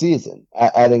during the season,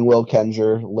 adding Will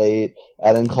Kenger late,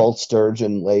 adding Colt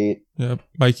Sturgeon late. Yeah,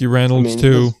 Mikey Reynolds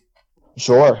too.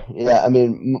 Sure, yeah. I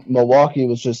mean, Milwaukee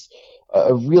was just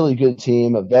a really good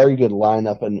team, a very good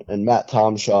lineup, and Matt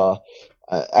Tomshaw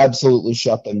absolutely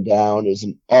shut them down. It was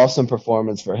an awesome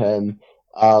performance for him.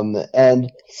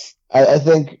 And I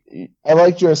think I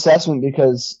liked your assessment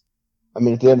because, I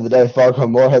mean, at the end of the day,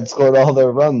 Fargo-Moorhead scored all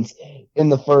their runs in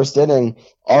the first inning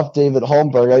off David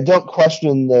Holmberg. I don't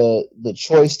question the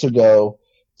choice to go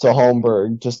to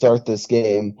Holmberg to start this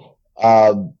game,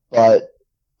 but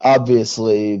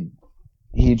obviously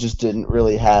he just didn't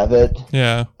really have it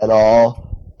at all.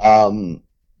 And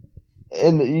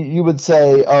you would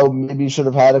say, oh, maybe you should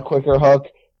have had a quicker hook.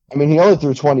 I mean, he only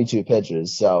threw 22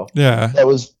 pitches, so that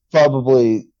was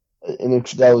probably an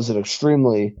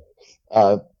extremely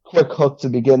quick hook to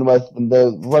begin with.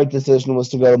 The right decision was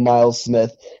to go to Miles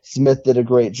Smith. Smith did a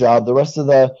great job. The rest of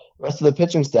the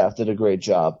pitching staff did a great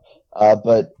job.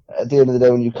 But at the end of the day,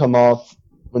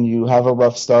 when you have a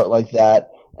rough start like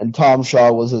that, and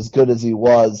Tomshaw was as good as he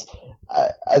was,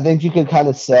 I think you could kind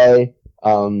of say.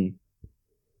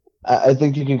 I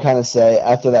think you can kind of say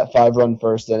after that 5-run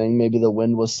first inning, maybe the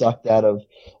wind was sucked out of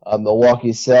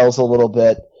Milwaukee's sails a little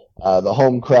bit. The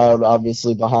home crowd,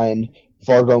 obviously, behind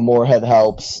Fargo-Moorhead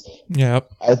helps.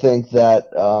 Yep. I think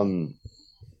that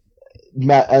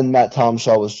Matt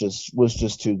Tomshaw was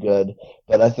just too good,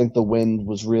 but I think the wind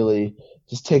was really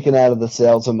just taken out of the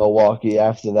sails of Milwaukee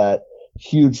after that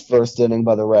huge first inning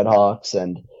by the Redhawks,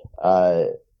 and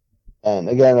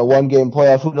again a 1-game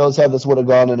playoff. Who knows how this would have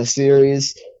gone in a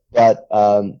series? But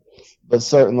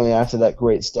certainly after that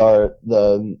great start,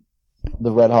 the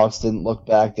Redhawks didn't look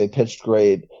back. They pitched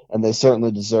great, and they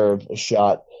certainly deserve a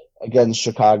shot against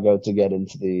Chicago to get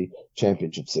into the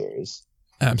championship series.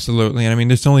 Absolutely, and I mean,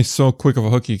 there's only so quick of a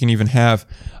hook you can even have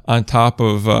on top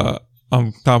of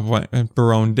what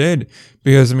Barone did,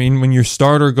 because I mean, when your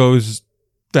starter goes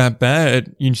that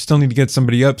bad, you still need to get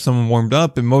someone warmed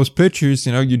up, and most pitchers,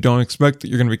 you don't expect that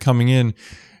you're going to be coming in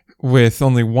with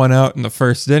only 1 out in the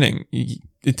first inning.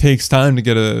 It takes time to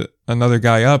get another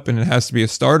guy up, and it has to be a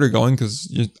starter going,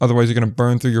 because otherwise you're going to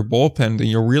burn through your bullpen, and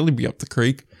you'll really be up the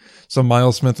creek. So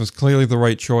Miles Smith was clearly the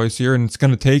right choice here, and it's going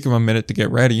to take him a minute to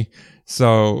get ready.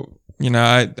 So,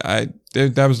 that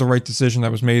was the right decision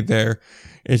that was made there.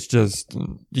 It's just,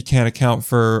 you can't account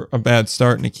for a bad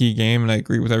start in a key game, and I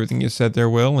agree with everything you said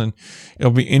there, Will, and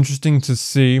it'll be interesting to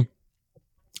see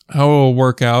how it will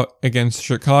work out against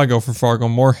Chicago for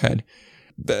Fargo-Moorhead.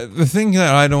 The thing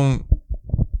that I don't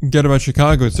get about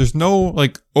Chicago is there's no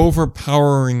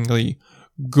overpoweringly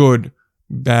good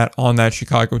bat on that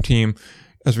Chicago team.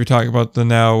 As we talk about the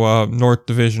now North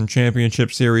Division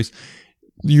Championship Series,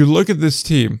 you look at this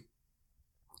team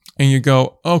and you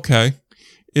go, okay,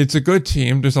 it's a good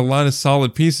team. There's a lot of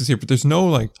solid pieces here, but there's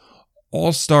no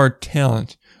all-star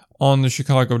talent on the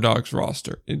Chicago Dogs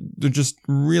roster. There just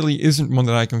really isn't one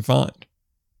that I can find.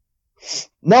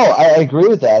 No, I agree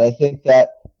with that. I think that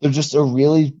they're just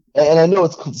and I know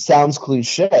it sounds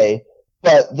cliche,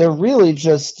 but they're really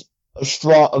just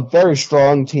a very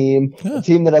strong team, a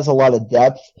team that has a lot of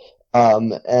depth,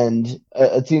 and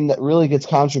a team that really gets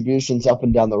contributions up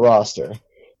and down the roster.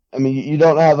 I mean, you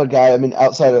don't have a guy,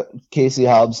 outside of Casey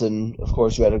Hobson, of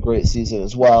course, who had a great season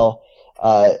as well.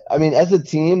 As a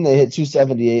team, they hit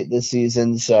 278 this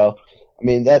season, so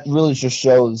that really just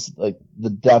shows the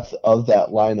depth of that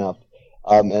lineup,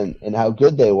 and how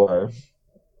good they were.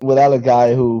 Without a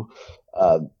guy who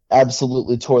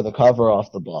absolutely tore the cover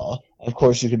off the ball, of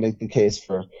course, you could make the case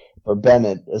for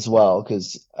Bennett as well,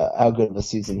 because how good of a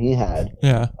season he had.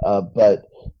 Yeah. But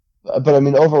But I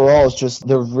mean, overall, it's just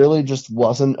there really just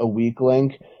wasn't a weak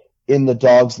link in the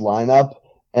Dogs lineup,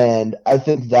 and I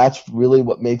think that's really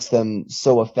what makes them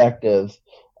so effective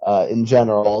in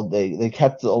general. They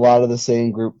kept a lot of the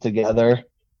same group together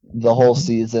the whole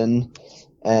season,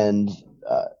 and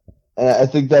I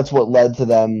think that's what led to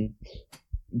them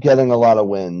getting a lot of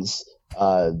wins,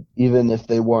 even if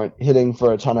they weren't hitting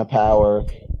for a ton of power,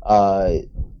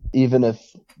 even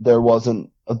if there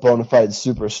wasn't a bona fide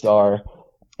superstar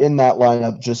in that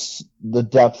lineup. Just the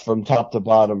depth from top to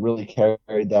bottom really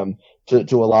carried them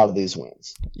to a lot of these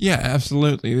wins. Yeah,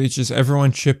 absolutely. It's just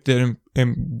everyone chipped in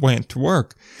and went to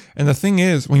work. And the thing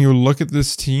is, when you look at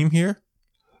this team here,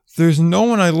 there's no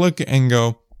one I look at and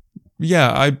go,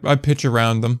 yeah, I pitch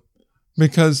around them.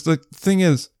 Because the thing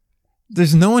is,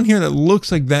 there's no one here that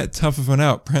looks like that tough of an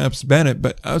out. Perhaps Bennett,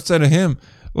 but outside of him,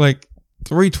 like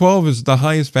 312 is the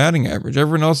highest batting average.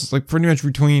 Everyone else is like pretty much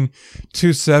between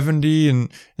 270 and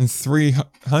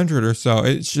 300 or so.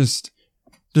 It's just,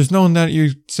 there's no one that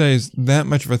you say is that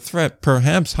much of a threat.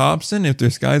 Perhaps Hobson if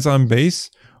there's guys on base,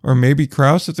 or maybe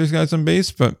Krause if there's guys on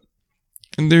base, but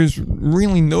there's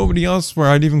really nobody else where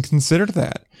I'd even consider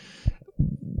that.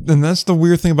 And that's the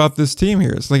weird thing about this team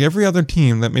here. It's like every other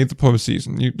team that made the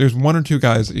postseason, there's one or two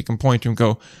guys that you can point to and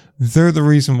go, they're the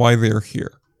reason why they're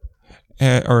here.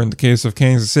 Or in the case of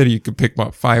Kansas City, you could pick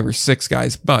about 5 or 6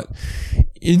 guys. But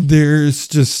it's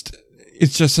just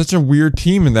such a weird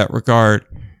team in that regard,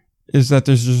 is that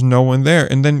there's just no one there.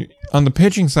 And then on the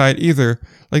pitching side either,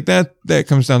 like that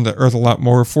comes down to earth a lot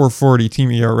more, 4.40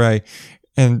 team ERA.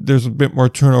 And there's a bit more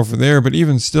turnover there. But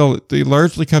even still, they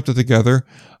largely kept it together.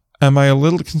 Am I a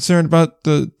little concerned about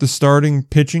the starting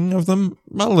pitching of them?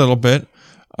 A little bit.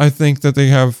 I think that they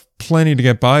have plenty to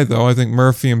get by, though. I think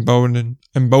Murphy and Bowden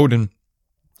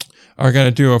are going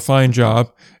to do a fine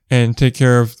job and take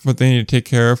care of what they need to take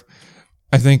care of.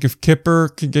 I think if Kipper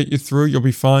can get you through, you'll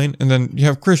be fine. And then you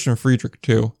have Christian Friedrich,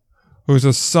 too, who's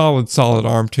a solid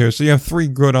arm, too. So you have 3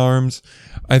 good arms.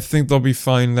 I think they'll be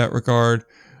fine in that regard.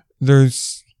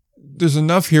 There's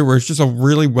enough here where it's just a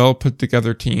really well put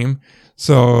together team.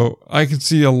 So I could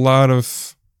see a lot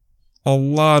of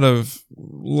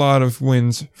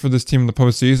wins for this team in the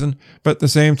postseason. But at the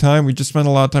same time, we just spent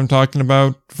a lot of time talking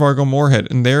about Fargo Moorhead,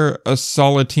 and they're a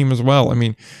solid team as well. I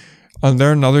mean,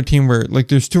 they're another team where like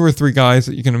there's 2 or 3 guys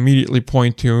that you can immediately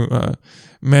point to.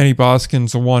 Manny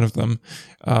Boskin's one of them.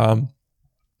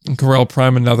 Correll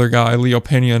Prime, another guy. Leo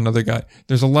Pena, another guy.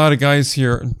 There's a lot of guys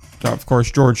here. Of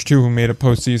course, George too, who made a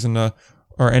postseason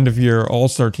or end of year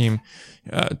All-Star team.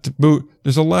 To boot,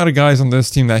 there's a lot of guys on this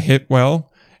team that hit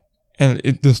well, and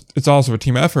it's also a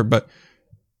team effort. But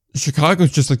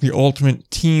Chicago's just like the ultimate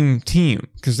team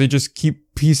because they just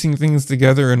keep piecing things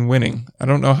together and winning. I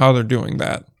don't know how they're doing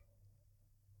that.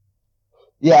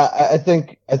 Yeah, I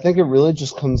think it really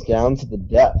just comes down to the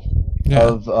depth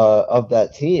of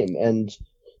that team. And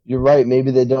you're right, maybe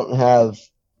they don't have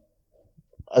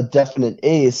a definite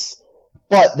ace,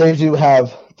 but they do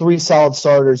have 3 solid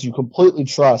starters you completely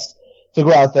trust to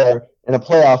go out there in a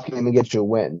playoff game and get you a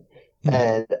win. Mm-hmm.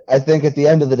 And I think at the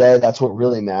end of the day, that's what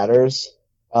really matters,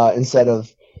 instead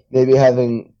of maybe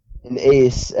having an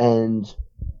ace and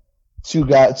two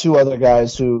other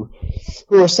guys who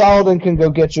are solid and can go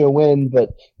get you a win, but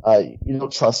you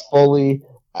don't trust fully.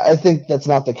 I think that's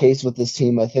not the case with this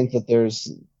team. I think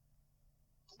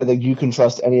you can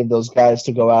trust any of those guys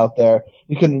to go out there.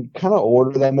 You can kind of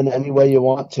order them in any way you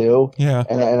want to. Yeah.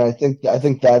 And I think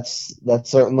that's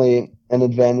certainly an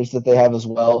advantage that they have as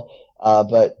well.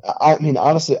 But I mean,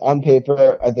 honestly, on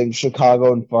paper, I think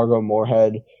Chicago and Fargo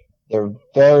Moorhead, they're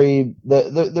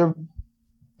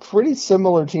pretty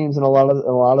similar teams in a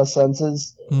lot of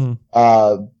senses.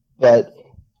 But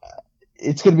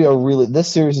it's going to be this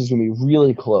series is going to be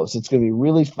really close. It's going to be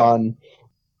really fun.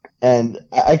 And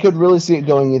I could really see it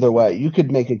going either way. You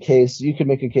could make a case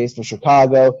for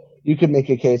Chicago. You could make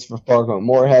a case for Fargo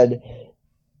Moorhead.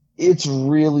 It's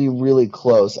really, really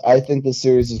close. I think this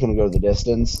series is going to go the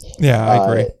distance. Yeah, I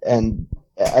agree. And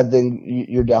I think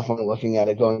you're definitely looking at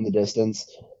it going the distance.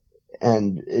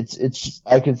 And it's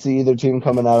I could see either team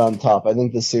coming out on top. I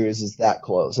think this series is that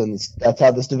close, and that's how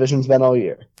this division's been all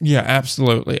year. Yeah,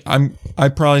 absolutely.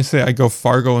 I'd probably say I go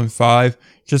Fargo in 5,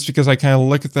 just because I kind of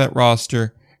look at that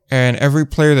roster, and every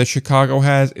player that Chicago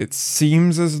has, it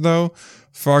seems as though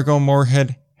Fargo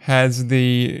Moorhead has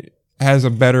a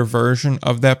better version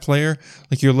of that player.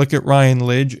 Like you look at Ryan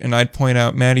Lidge, and I'd point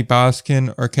out Matty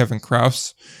Boskin or Kevin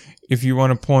Krause. If you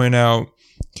want to point out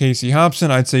Casey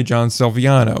Hobson, I'd say John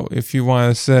Silviano. If you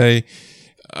want to say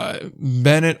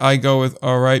Bennett, I go with,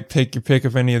 all right, pick your pick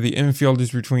of any of the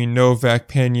infielders between Novak,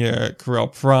 Pena,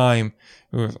 Correll Prime,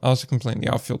 who also can play in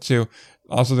the outfield too.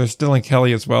 Also, there's Dylan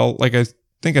Kelly as well. Like I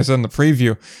think I said in the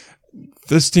preview,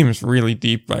 this team is really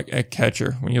deep at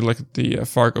catcher when you look at the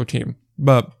Fargo team.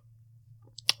 But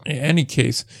in any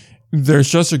case, there's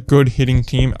just a good hitting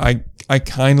team. I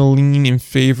kind of lean in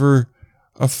favor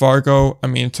of Fargo. I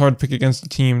mean, it's hard to pick against a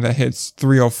team that hits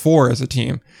 304 as a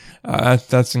team.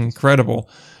 That's incredible.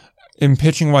 In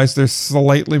pitching wise, they're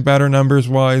slightly better numbers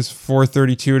wise,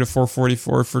 432 to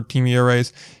 444 for team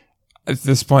ERAs. At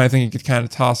this point, I think you could kind of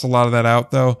toss a lot of that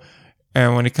out though.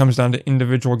 And when it comes down to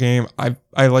individual game,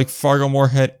 I like Fargo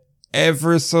Moorhead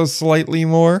ever so slightly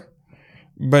more,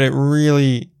 but it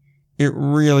really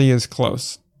is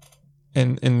close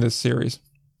in this series.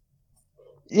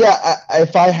 Yeah,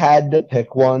 if I had to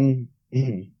pick one,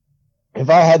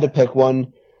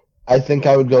 I think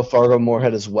I would go Fargo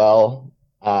Moorhead as well.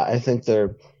 I think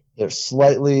they're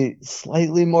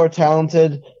slightly more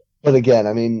talented, but again,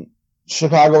 I mean,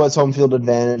 Chicago has home field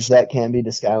advantage that can't be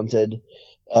discounted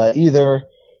either.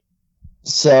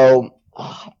 So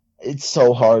it's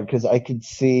so hard because I could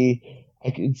see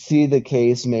the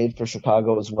case made for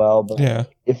Chicago as well. But yeah,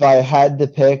 if I had to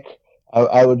pick,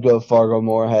 I would go Fargo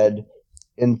Moorhead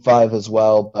in 5 as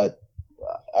well, but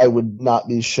I would not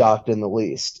be shocked in the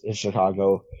least if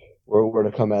Chicago were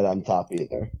to come out on top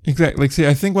either. Exactly. See,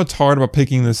 I think what's hard about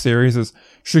picking this series is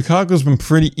Chicago's been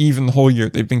pretty even the whole year.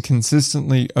 They've been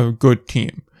consistently a good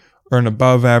team, or an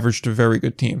above average to very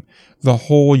good team the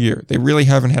whole year. They really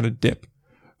haven't had a dip.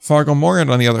 Fargo Moorhead,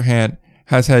 on the other hand,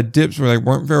 has had dips where they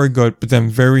weren't very good, but then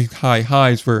very high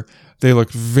highs where they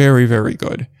looked very, very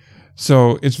good.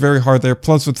 So it's very hard there.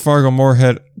 Plus, with Fargo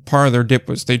Moorhead, part of their dip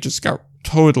was they just got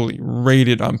totally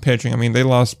rated on pitching. I mean, they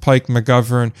lost Pike,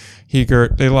 McGovern,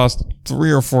 Hegert. They lost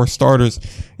 3 or 4 starters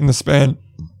in the span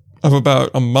of about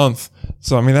a month.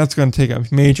 So, I mean, that's going to take a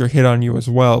major hit on you as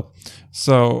well.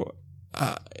 So,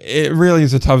 it really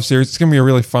is a tough series. It's going to be a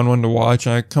really fun one to watch.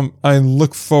 I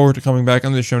look forward to coming back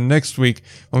on the show next week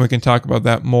when we can talk about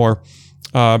that more.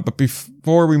 But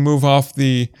before we move off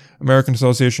the American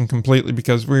Association completely,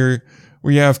 because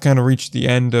we have kind of reached the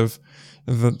end of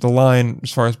the line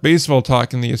as far as baseball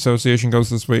talk in the association goes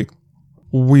this week,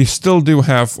 we still do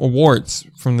have awards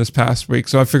from this past week.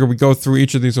 So I figured we go through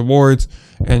each of these awards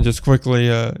and just quickly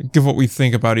give what we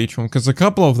think about each one, because a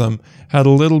couple of them had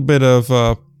a little bit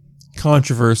of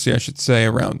controversy, I should say,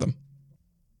 around them.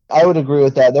 I would agree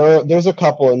with that. There's a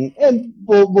couple, and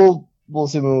we'll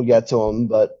see when we get to them,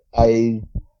 but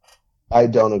I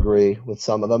don't agree with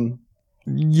some of them.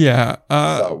 Yeah.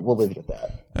 So we'll leave it at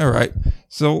that. All right.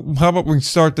 So how about we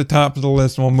start the top of the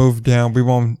list and we'll move down. We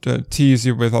won't tease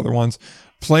you with other ones.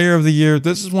 Player of the Year.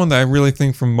 This is one that I really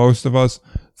think for most of us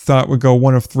thought would go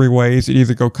one of 3 ways. It'd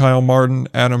either go Kyle Martin,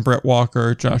 Adam Brett Walker,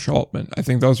 or Josh Altman. I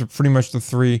think those are pretty much the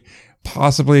 3.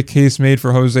 Possibly a case made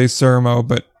for Jose Sermo,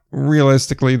 but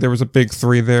realistically there was a big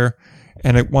 3 there.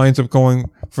 And it winds up going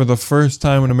for the first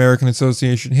time in American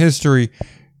Association history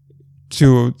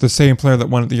to the same player that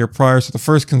won it the year prior. So the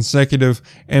first consecutive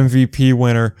MVP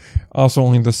winner, also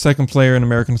only the second player in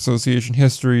American Association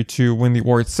history to win the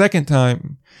award second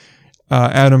time.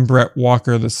 Adam Brett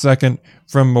Walker II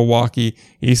from Milwaukee.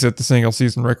 He set the single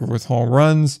season record with home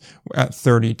runs at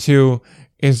 32.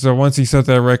 And so once he set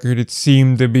that record, it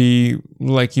seemed to be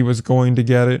like he was going to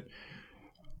get it.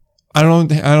 I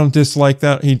don't dislike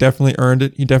that. He definitely earned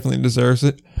it. He definitely deserves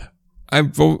it. I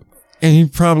vote. And he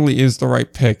probably is the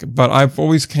right pick, but I've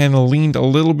always kind of leaned a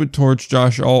little bit towards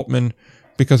Josh Altman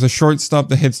because a shortstop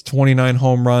that hits 29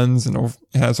 home runs and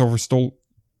has over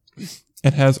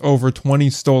 20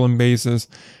 stolen bases.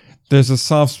 There's a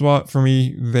soft spot for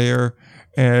me there,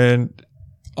 and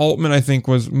Altman, I think,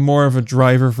 was more of a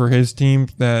driver for his team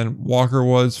than Walker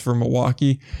was for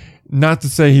Milwaukee. Not to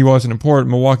say he wasn't important.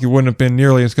 Milwaukee wouldn't have been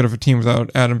nearly as good of a team without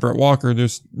Adam Brett Walker.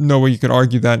 There's no way you could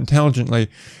argue that intelligently,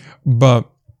 but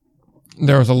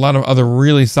there was a lot of other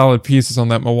really solid pieces on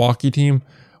that Milwaukee team.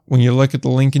 When you look at the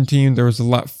Lincoln team, there was a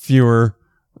lot fewer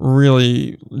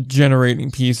really generating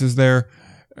pieces there.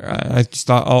 I just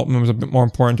thought Altman was a bit more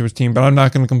important to his team, but I'm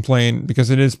not going to complain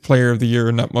because it is Player of the Year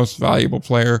and not Most Valuable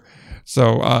Player.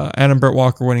 So Adam Brett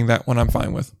Walker winning that one, I'm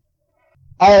fine with.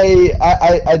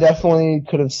 I definitely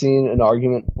could have seen an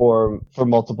argument for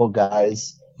multiple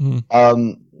guys.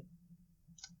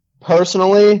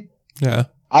 Personally, yeah.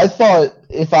 I thought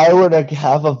if I were to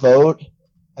have a vote,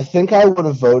 I think I would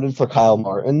have voted for Kyle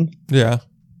Martin. Yeah.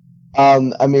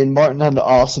 I mean, Martin had an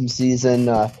awesome season.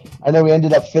 I know he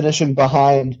ended up finishing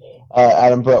behind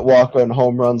Adam Brett Walker in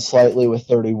home runs slightly with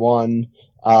 31.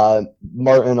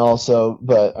 Martin also,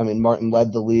 but I mean, Martin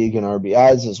led the league in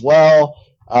RBIs as well.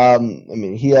 I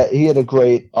mean, he had a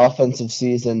great offensive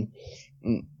season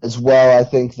as well. I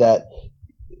think that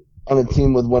on a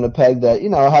team with Winnipeg that,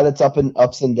 had its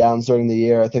ups and downs during the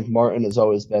year. I think Martin has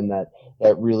always been that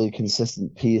really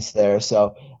consistent piece there.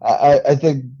 So I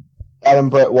think Adam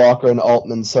Brett Walker and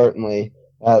Altman certainly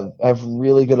have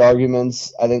really good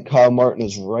arguments. I think Kyle Martin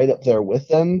is right up there with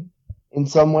them in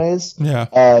some ways.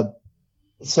 Yeah.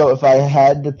 So if I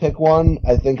had to pick one,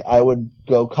 I think I would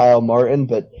go Kyle Martin,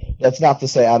 but that's not to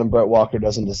say Adam Brett Walker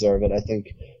doesn't deserve it. I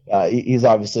think he's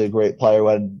obviously a great player who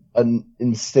had an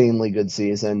insanely good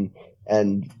season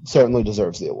and certainly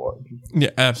deserves the award.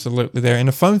 Yeah, absolutely there. And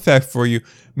a fun fact for you,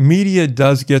 media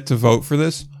does get to vote for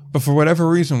this, but for whatever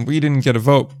reason, we didn't get a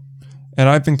vote. And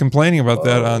I've been complaining about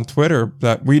that on Twitter,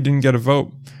 that we didn't get a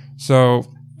vote.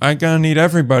 So I'm going to need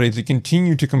everybody to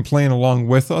continue to complain along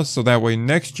with us so that way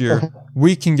next year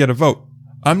we can get a vote.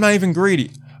 I'm not even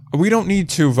greedy. We don't need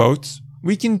 2 votes.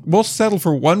 We'll settle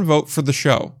for 1 vote for the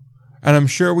show. And I'm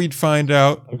sure we'd find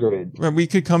out. Agreed. We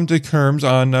could come to terms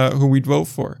on who we'd vote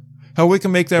for. How we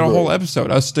can make that a whole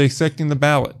episode, us dissecting the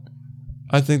ballot.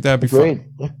 I think that'd be fun.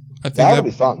 I think that would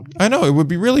be fun. I know, it would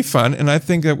be really fun, and I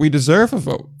think that we deserve a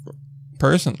vote,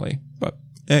 personally. But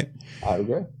hey, I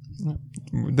agree.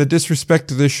 The disrespect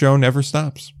to this show never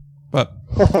stops. But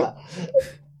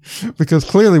because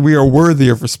clearly we are worthy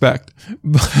of respect.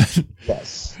 But,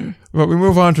 yes. But we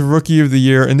move on to Rookie of the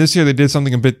Year, and this year they did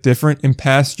something a bit different. In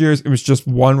past years, it was just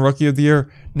one Rookie of the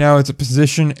Year. Now it's a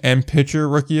position and pitcher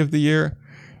Rookie of the Year.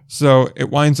 So it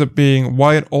winds up being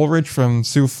Wyatt Ulrich from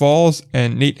Sioux Falls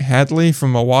and Nate Hadley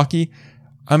from Milwaukee.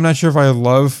 I'm not sure if I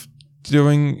love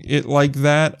doing it like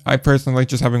that. I personally like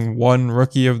just having one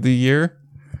Rookie of the Year.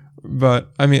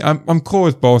 But, I mean, I'm cool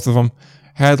with both of them.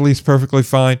 Hadley's perfectly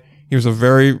fine. He was a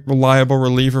very reliable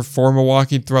reliever for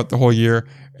Milwaukee throughout the whole year.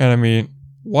 And, I mean,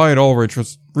 Wyatt Ulrich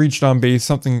reached on base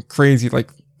something crazy,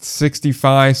 like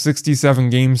 65, 67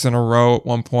 games in a row at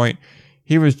one point.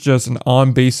 He was just an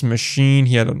on-base machine.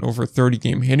 He had an over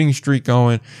 30-game hitting streak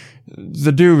going.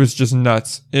 The dude was just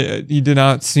nuts. He did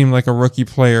not seem like a rookie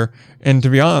player. And to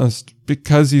be honest,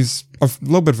 because he's a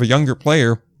little bit of a younger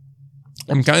player,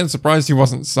 I'm kind of surprised he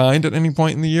wasn't signed at any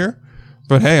point in the year.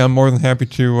 But hey, I'm more than happy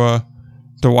to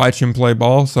watch him play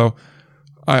ball. So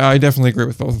I definitely agree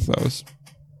with both of those.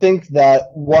 I think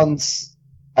that once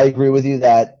I agree with you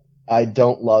that I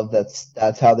don't love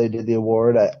that's how they did the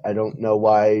award. I don't know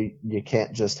why you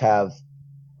can't just have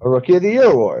a Rookie of the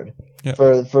Year award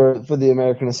for the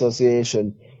American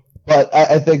Association. But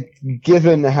I think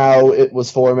given how it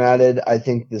was formatted, I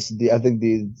think these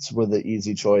were the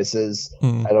easy choices.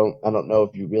 I don't know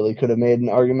if you really could have made an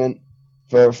argument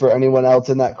for anyone else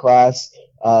in that class.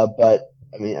 But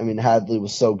I mean Hadley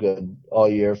was so good all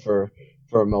year for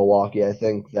Milwaukee. I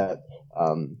think that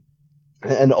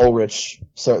and Ulrich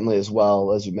certainly as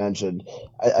well, as you mentioned.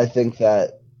 I think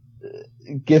that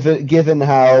given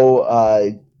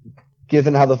how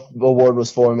the award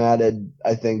was formatted,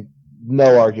 I think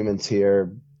no arguments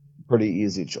here. Pretty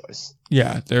easy choice.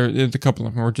 Yeah, there's a couple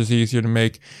of them were just easier to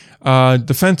make.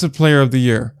 Defensive Player of the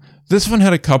Year. This one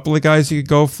had a couple of guys you could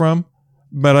go from,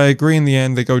 but I agree in the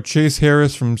end they go Chase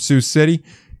Harris from Sioux City.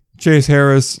 Chase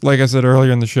Harris, like I said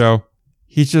earlier in the show,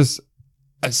 he's just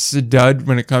a stud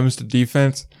when it comes to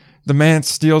defense. The man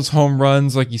steals home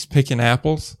runs like he's picking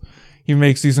apples. He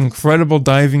makes these incredible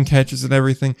diving catches and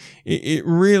everything. It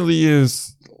really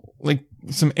is like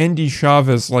some Endy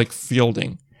Chavez-like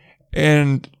fielding.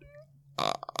 And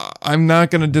I'm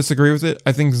not going to disagree with it.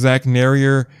 I think Zach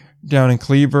Nerrier down in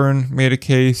Cleburne made a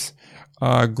case.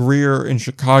 Greer in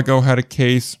Chicago had a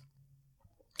case.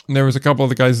 And there was a couple of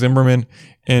the guys, Zimmerman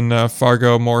in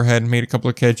Fargo, Moorhead, made a couple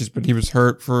of catches, but he was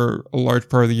hurt for a large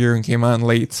part of the year and came on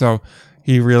late, so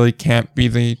he really can't be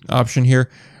the option here.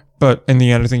 But in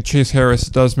the end, I think Chase Harris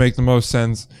does make the most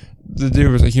sense. The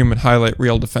dude was a human highlight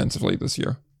reel defensively this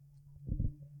year.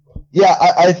 Yeah,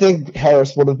 I think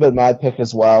Harris would have been my pick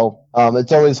as well.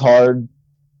 It's always hard.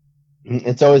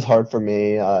 It's always hard for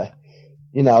me.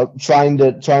 Trying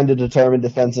to determine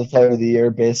Defensive Player of the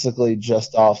Year basically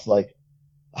just off like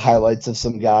highlights of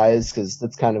some guys, because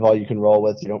that's kind of all you can roll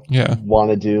with. You don't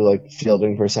want to do like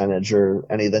fielding percentage or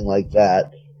anything like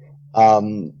that.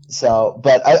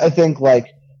 But I think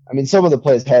some of the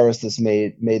plays Harris has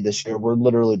made this year were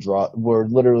literally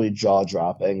jaw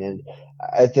dropping, and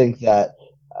I think that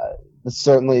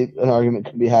certainly an argument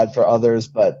can be had for others.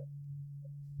 But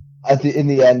in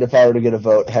the end, if I were to get a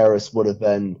vote, Harris would have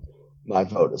been my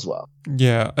vote as well.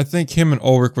 Yeah, I think him and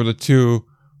Ulrich were the two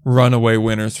runaway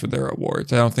winners for their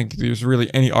awards. I don't think there's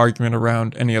really any argument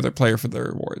around any other player for their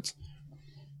awards.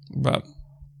 But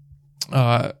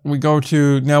we go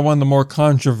to now one of the more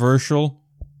controversial,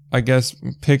 I guess,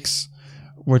 picks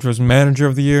which was Manager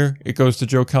of the Year. It goes to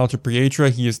Joe Calcapietro.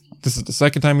 This is the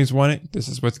second time he's won it. This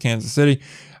is with Kansas City.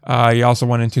 He also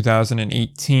won in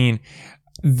 2018.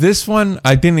 This one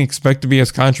I didn't expect to be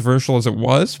as controversial as it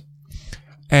was.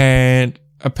 And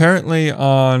apparently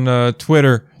on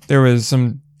Twitter, there was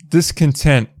some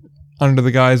discontent under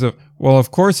the guise of, well,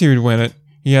 of course he would win it.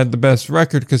 He had the best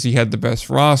record because he had the best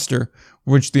roster,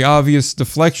 which the obvious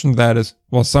deflection of that is,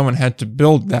 well, someone had to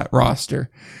build that roster.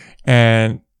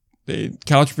 And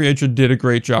Calcapietro did a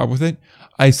great job with it.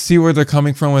 I see where they're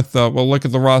coming from with, well, look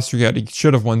at the roster he had. He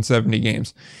should have won 70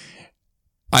 games.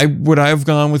 Would I have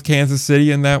gone with Kansas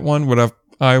City in that one?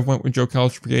 I went with Joe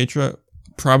Calcapietro?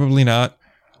 Probably not.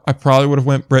 I probably would have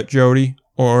went Brett Jody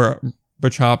or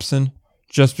Butch Hobson,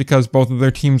 just because both of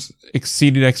their teams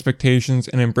exceeded expectations.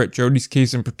 And in Brett Jody's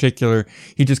case in particular,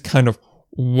 he just kind of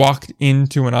walked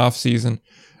into an offseason,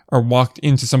 or walked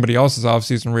into somebody else's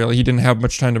offseason, really. He didn't have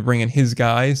much time to bring in his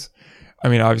guys. I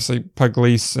mean, obviously,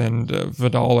 Pugliese and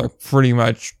Vidal are pretty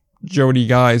much Jody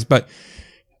guys, but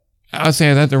I would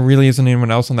say that there really isn't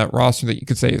anyone else on that roster that you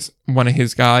could say is one of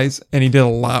his guys, and he did a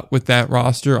lot with that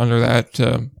roster under that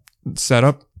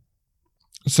setup.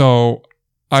 So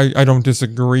I don't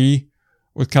disagree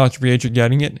with Calcapietro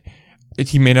getting it.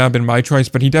 He may not have been my choice,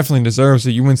 but he definitely deserves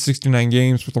it. You win 69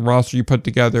 games with the roster you put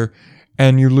together,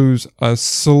 and you lose a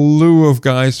slew of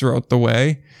guys throughout the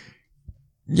way.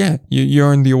 Yeah, you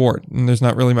earned the award, and there's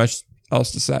not really much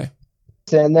else to say.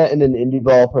 Understand that in an indie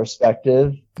ball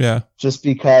perspective. Yeah. Just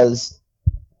because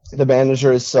the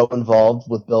manager is so involved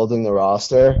with building the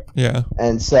roster. Yeah.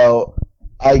 And so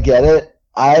I get it.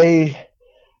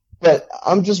 But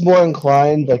I'm just more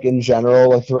inclined, like in general,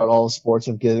 like throughout all sports,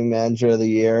 of giving Manager of the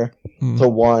Year to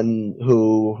one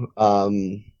who,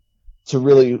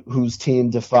 whose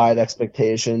team defied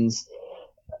expectations.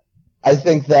 I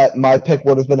think that my pick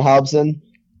would have been Hobson,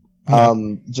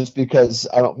 just because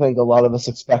I don't think a lot of us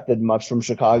expected much from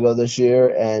Chicago this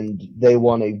year, and they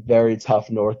won a very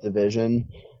tough North Division,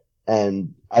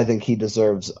 and I think he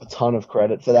deserves a ton of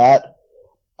credit for that.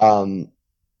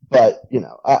 But I'm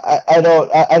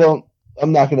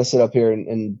not going to sit up here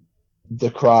and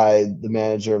decry the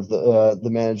manager of the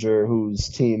manager whose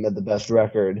team had the best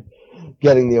record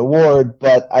getting the award.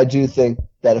 But I do think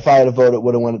that if I had a vote, it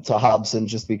would have went to Hobson,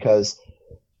 just because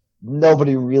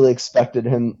nobody really expected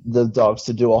the Dogs,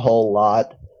 to do a whole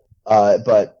lot.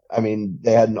 But I mean,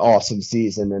 they had an awesome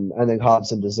season, and I think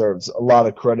Hobson deserves a lot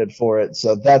of credit for it.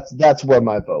 So that's where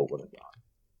my vote would have gone.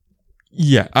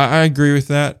 Yeah, I agree with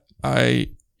that.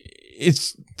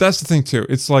 That's the thing too.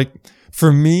 It's like,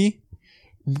 for me,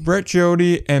 Brett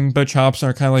Jody and Butch Hobson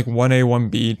are kind of like 1A,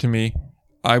 1B to me.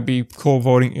 I'd be cool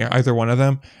voting either one of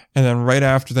them. And then right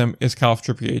after them is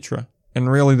Calcapietro.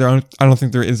 And really, I don't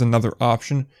think there is another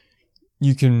option.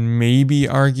 You can maybe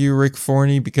argue Rick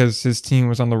Forney, because his team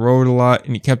was on the road a lot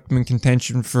and he kept them in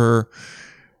contention for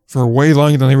way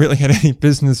longer than they really had any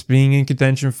business being in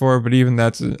contention for. But even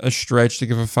that's a stretch to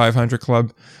give a 500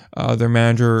 club their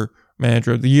manager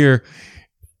of the year.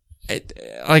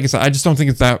 Like I said, I just don't think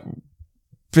it's that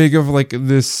big of like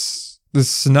this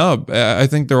snub. I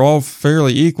think they're all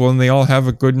fairly equal, and they all have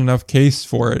a good enough case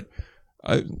for it.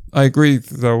 I agree,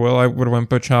 though, Will. I would have went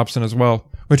Butch Hobson as well.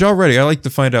 Which already, I like to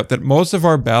find out that most of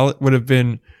our ballot would have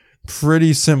been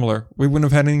pretty similar. We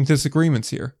wouldn't have had any disagreements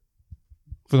here,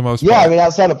 for the most part. Yeah, I mean,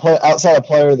 outside of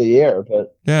Player of the Year,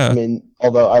 but yeah, I mean,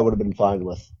 although I would have been fine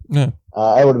with. Yeah.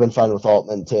 I would have been fine with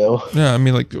Altman too. Yeah, I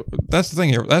mean, like, that's the thing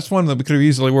here. That's one that we could have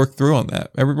easily worked through on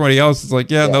that. Everybody else is like,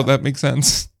 no, that makes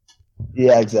sense.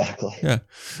 Yeah, exactly. Yeah.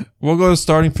 We'll go to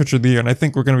starting pitcher of the year, and I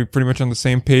think we're going to be pretty much on the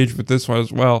same page with this one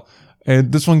as well.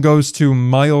 And this one goes to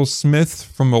Miles Smith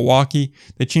from Milwaukee.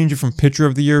 They changed it from pitcher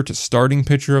of the year to starting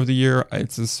pitcher of the year.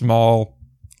 It's a small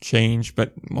change,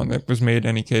 but one that was made in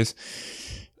any case.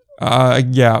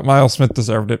 Miles Smith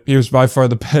deserved it. He was by far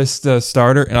the best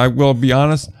starter, and I will be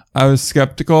honest, I was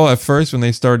skeptical at first when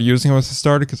they started using him as a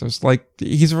starter, because I was like,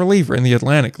 he's a reliever in the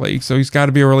Atlantic League, so he's got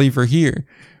to be a reliever here.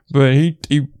 But he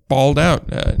balled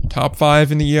out. Top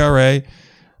 5 in the ERA,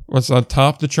 was on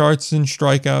top the charts in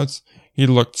strikeouts. He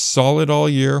looked solid all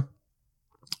year.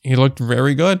 He looked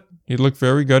very good.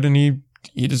 And he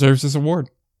deserves this award.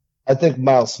 I think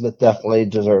Miles Smith definitely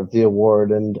deserved the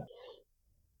award, and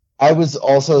I was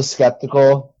also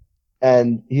skeptical.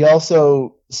 And he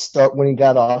also when he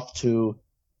got off to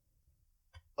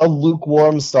a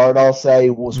lukewarm start, I'll say,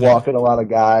 was walking a lot of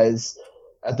guys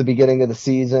at the beginning of the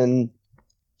season.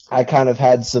 I kind of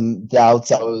had some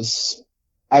doubts. I was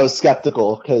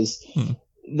skeptical, because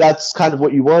that's kind of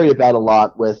what you worry about a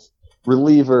lot with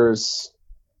relievers.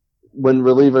 When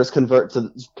relievers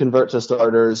convert to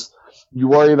starters, you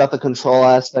worry about the control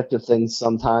aspect of things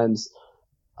sometimes.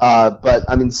 But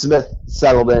I mean, Smith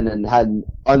settled in and had an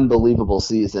unbelievable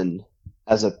season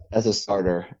as a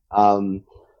starter.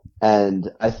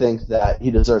 And I think that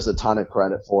he deserves a ton of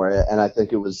credit for it. And I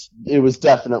think it was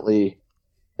definitely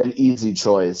an easy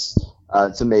choice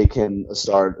to make him a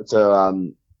start. Not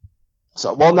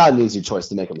an easy choice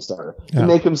to make him a starter. Yeah. To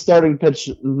make him starting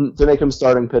pitcher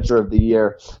of the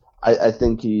year. I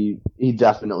think he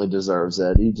definitely deserves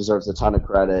it. He deserves a ton of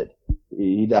credit.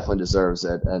 He definitely deserves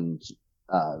it, and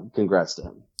congrats to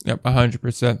him. Yep,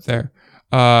 100% there.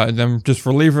 And then just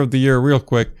reliever of the year, real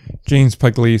quick, James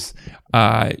Puglise.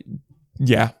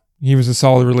 Yeah, he was a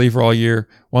solid reliever all year.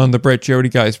 One of the Brett Jody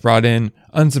guys brought in.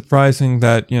 Unsurprising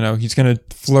that, he's going to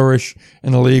flourish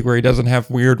in a league where he doesn't have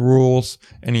weird rules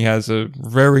and he has a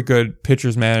very good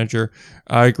pitcher's manager.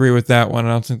 I agree with that one. I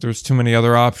don't think there's too many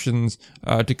other options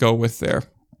to go with there.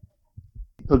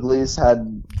 Puglise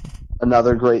had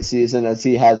another great season, as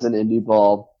he has in indie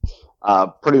ball.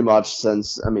 Pretty much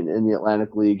since, in the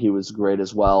Atlantic League, he was great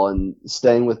as well. And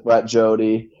staying with Brett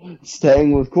Jody,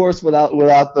 of course, without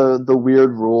the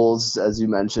weird rules, as you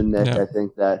mentioned, Nick, Yeah. I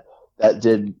think that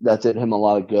did him a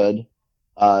lot of good.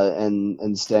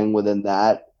 And staying within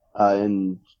that,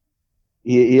 and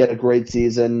he had a great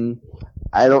season.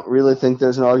 I don't really think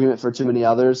there's an argument for too many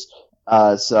others.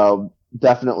 So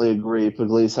definitely agree.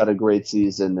 Puglise had a great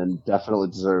season and definitely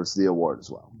deserves the award as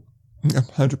well.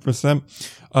 100%.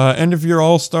 End of year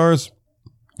All-Stars,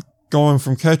 going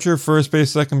from catcher, first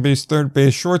base, second base, third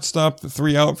base, shortstop, the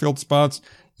 3 outfield spots,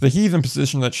 the heathen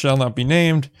position that shall not be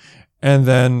named, and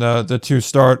then the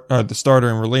starter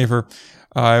and reliever.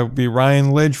 It would be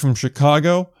Ryan Lidge from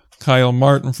Chicago, Kyle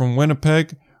Martin from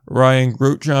Winnipeg, Ryan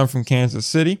Grootjohn from Kansas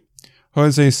City,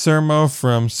 Jose Sermo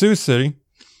from Sioux City,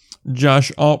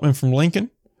 Josh Altman from Lincoln,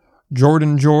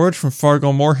 Jordan George from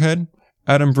Fargo-Moorhead,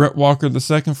 Adam Brett Walker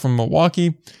II from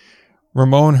Milwaukee,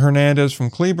 Ramon Hernandez from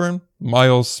Cleburne,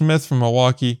 Miles Smith from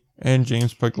Milwaukee, and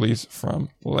James Puglise from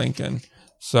Lincoln.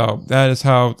 So that is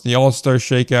how the All-Stars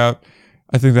shake out.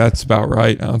 I think that's about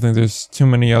right. I don't think there's too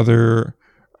many other...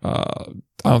 I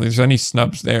don't think there's any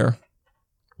snubs there.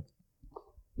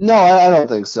 No, I don't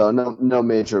think so. No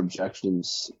major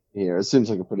objections here. It seems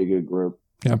like a pretty good group.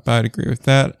 Yep, I'd agree with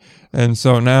that. And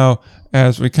so now,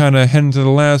 as we kind of head into the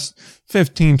last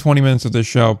 15, 20 minutes of this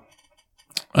show,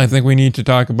 I think we need to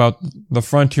talk about the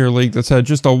Frontier League that's had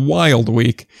just a wild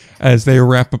week as they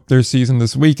wrap up their season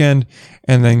this weekend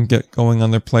and then get going on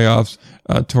their playoffs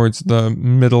towards the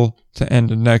middle to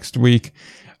end of next week.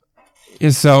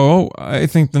 So I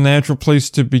think the natural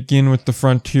place to begin with the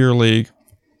Frontier League,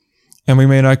 and we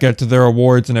may not get to their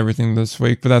awards and everything this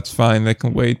week, but that's fine. They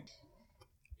can wait.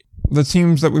 The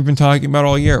teams that we've been talking about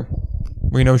all year.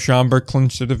 We know Schaumburg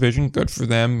clinched the division. Good for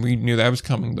them. We knew that was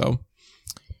coming, though.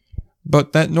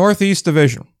 But that Northeast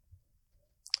division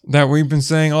that we've been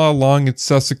saying all along, it's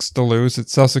Sussex to lose.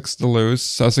 It's Sussex to lose.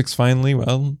 Sussex finally,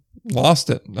 lost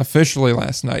it officially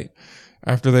last night.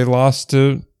 After they lost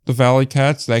to the Valley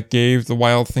Cats, that gave the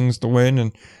Wild Things the win.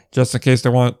 And just in case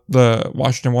the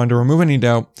Washington wanted to remove any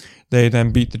doubt, they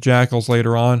then beat the Jackals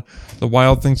later on. The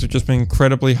Wild Things have just been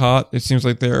incredibly hot. It seems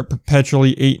like they're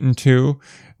perpetually 8-2.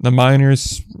 The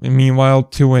Miners, meanwhile,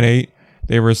 2-8.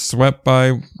 They were swept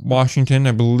by Washington,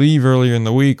 I believe, earlier in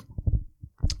the week.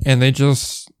 And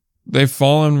they've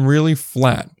fallen really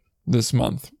flat this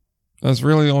month. That's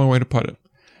really the only way to put it.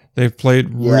 They've played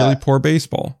really poor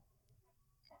baseball.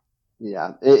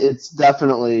 Yeah, it's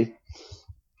definitely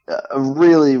a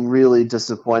really, really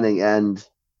disappointing end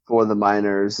for the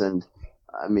Miners. And,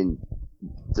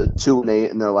 the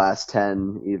 2-8 in their last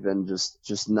 10, even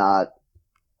just not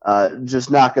going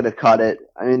to cut it.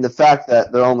 The fact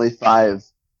that they're only 5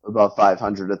 above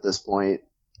 500 at this point,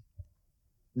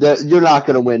 you're not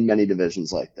going to win many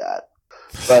divisions like that.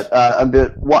 But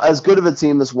as good of a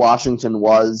team as Washington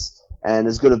was, and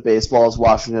as good of baseball as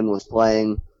Washington was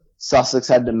playing, Sussex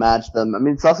had to match them.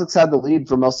 Sussex had the lead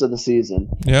for most of the season.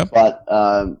 Yeah.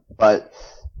 But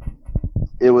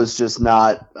it was just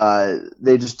not.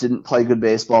 They just didn't play good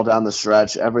baseball down the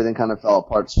stretch. Everything kind of fell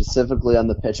apart, specifically on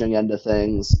the pitching end of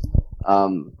things.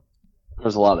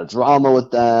 There's a lot of drama with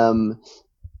them.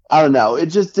 I don't know. It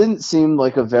just didn't seem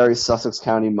like a very Sussex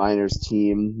County Miners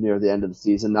team near the end of the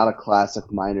season. Not a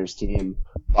classic Miners team,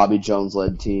 Bobby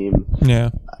Jones-led team.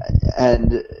 Yeah.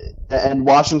 And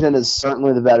Washington is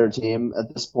certainly the better team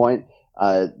at this point.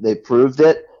 They proved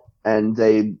it, and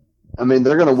they're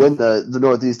going to win the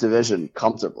Northeast Division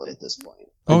comfortably at this point.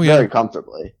 Very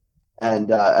comfortably.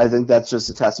 And I think that's just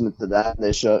a testament to that.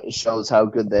 It shows how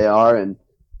good they are, and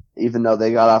even though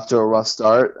they got off to a rough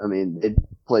start, they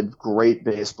played great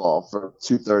baseball for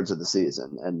 2/3 of the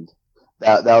season, and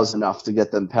that was enough to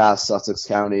get them past Sussex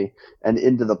County and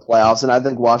into the playoffs. And I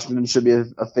think Washington should be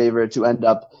a favorite to end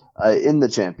up in the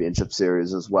championship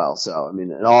series as well. So, I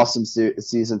mean, an awesome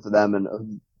season for them and a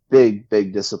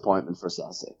big disappointment for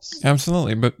Sussex.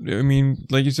 Absolutely. But, I mean,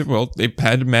 like you said, well, they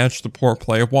had to match the poor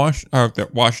play of that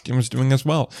Washington was doing as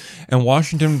well. And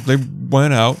Washington, they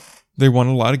went out. They won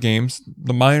a lot of games.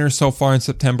 The Miners so far in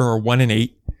September are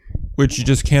 1-8, which you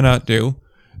just cannot do,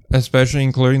 especially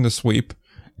including the sweep.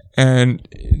 And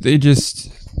they just,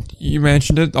 you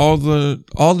mentioned it, all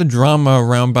the drama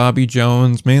around Bobby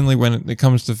Jones, mainly when it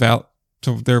comes to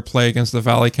their play against the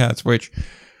Valley Cats, which,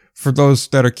 for those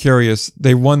that are curious,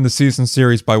 they won the season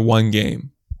series by 1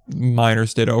 game.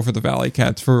 Miners did over the Valley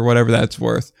Cats, for whatever that's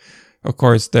worth. Of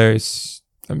course, I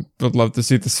would love to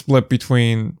see the split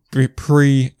between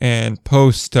pre and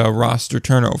post roster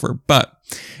turnover, but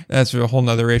that's a whole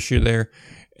nother issue there.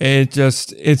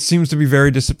 It seems to be very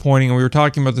disappointing, and we were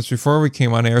talking about this before we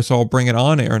came on air, so I'll bring it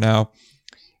on air now.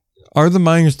 Are the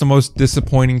Miners the most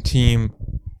disappointing team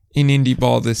in indie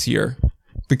ball this year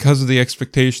because of the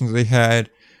expectations they had?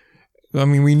 I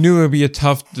mean, we knew it would be a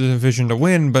tough division to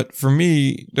win, but for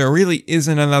me, there really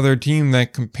isn't another team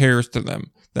that compares to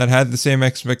them, that had the same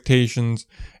expectations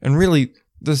and really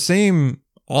the same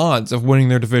odds of winning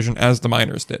their division as the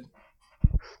Miners did.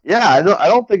 Yeah, I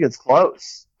don't think it's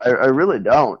close. I really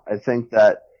don't. I think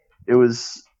that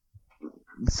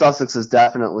Sussex is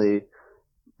definitely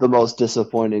the most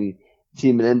disappointing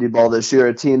team in indie ball this year,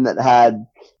 a team that had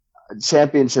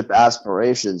championship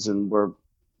aspirations and were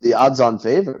the odds-on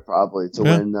favorite probably to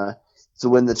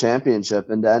win the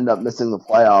championship, and to end up missing the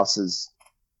playoffs is,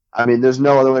 I mean, there's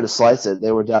no other way to slice it.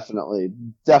 They were definitely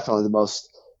the most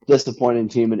disappointing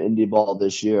team in indie ball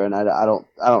this year, and I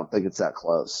don't think it's that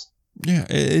close. Yeah,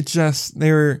 it's just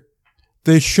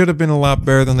they should have been a lot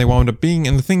better than they wound up being.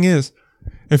 And the thing is,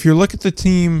 if you look at the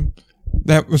team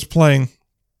that was playing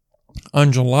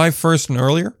on July 1st and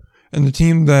earlier, and the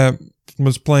team that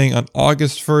was playing on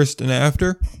August 1st and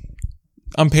after,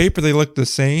 on paper they look the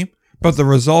same, but the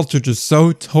results are just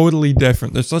so totally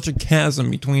different. There's such a chasm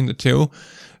between the two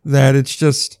that it's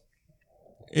just,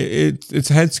 it's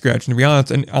head scratching, to be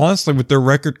honest. And honestly, with their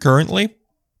record currently,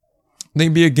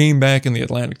 they'd be a game back in the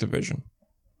Atlantic Division.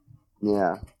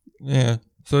 Yeah. Yeah.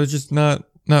 So it's just not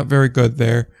very good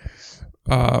there.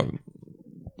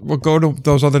 We'll go to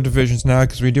those other divisions now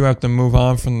because we do have to move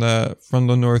on from the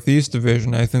Northeast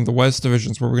Division. I think the West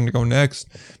Division is where we're going to go next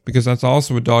because that's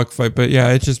also a dogfight. But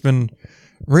yeah, it's just been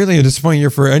really a disappointing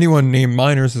year for anyone named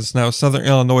Miners. It's now Southern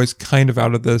Illinois is kind of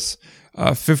out of this.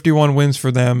 51 wins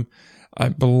for them. I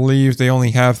believe they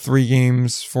only have 4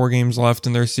 games left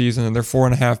in their season, and they're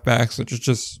 4.5 back, so there's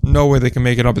just no way they can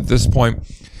make it up at this point.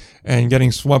 And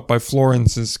getting swept by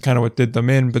Florence is kind of what did them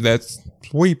in, but that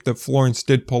sweep that Florence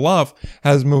did pull off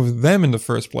has moved them into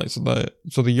first place.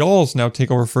 So the Yawls now take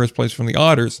over first place from the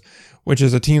Otters, which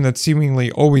is a team that's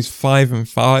seemingly always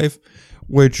 5-5,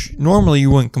 which normally you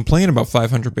wouldn't complain about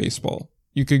 500 baseball.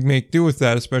 You could make do with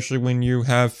that, especially when you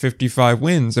have 55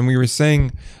 wins. And we were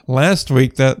saying last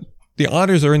week that the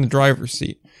Otters are in the driver's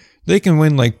seat. They can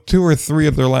win like 2 or 3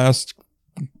 of their last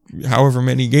however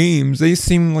many games. They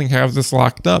seemingly have this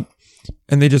locked up.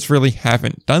 And they just really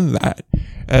haven't done that.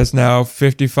 As now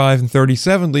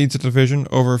 55-37 leads the division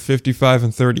over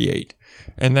 55-38.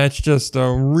 And that's just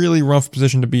a really rough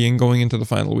position to be in going into the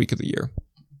final week of the year.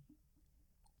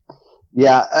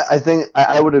 Yeah, I think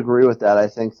I would agree with that. I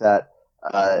think that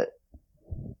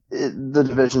the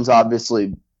division's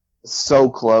obviously so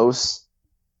close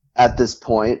at this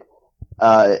point,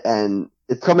 and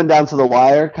it's coming down to the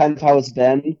wire, kind of how it's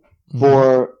been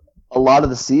for a lot of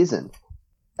the season.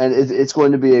 And it's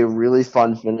going to be a really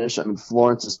fun finish. I mean,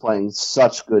 Florence is playing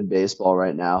such good baseball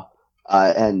right now,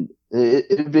 and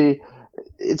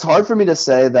it's hard for me to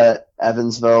say that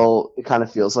Evansville. It kind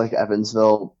of feels like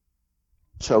Evansville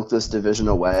choked this division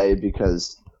away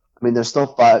because, I mean, they're still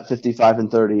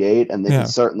 55-38, and they can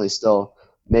certainly still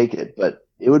make it, but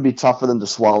it would be tough for them to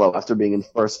swallow after being in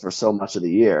first for so much of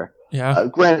the year. Yeah.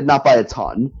 Granted, not by a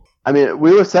ton. I mean,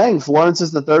 we were saying Florence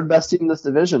is the 3rd best team in this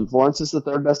division.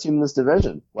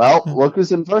 Well, look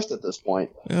who's in first at this point.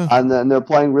 Yeah. And then they're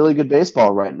playing really good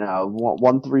baseball right now,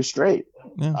 won 3 straight.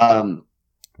 Yeah.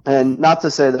 And not to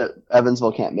say that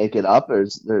Evansville can't make it up.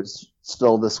 There's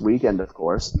still this weekend, of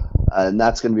course, and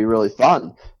that's going to be really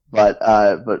fun. But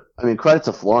I mean, credit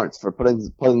to Florence for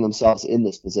putting themselves in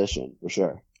this position for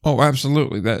sure. Oh,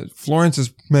 absolutely. That Florence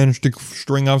has managed to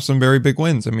string off some very big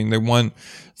wins. I mean, they won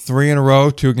 3 in a row,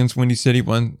 2 against Windy City,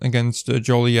 1 against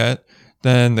Joliet.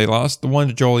 Then they lost the 1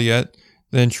 to Joliet,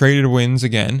 then traded wins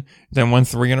again, then won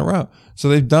 3 in a row. So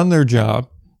they've done their job.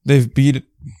 They've beat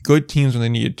good teams when they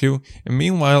needed to. And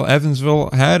meanwhile, Evansville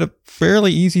had a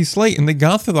fairly easy slate, and they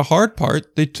got through the hard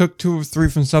part. They took 2 of 3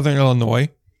 from Southern Illinois.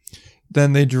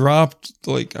 Then they dropped,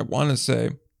 I want to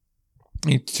say,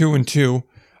 2-2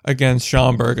 against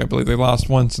Schaumburg. I believe they lost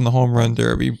once in the home run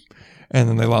derby. And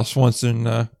then they lost once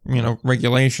in,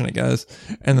 regulation, I guess.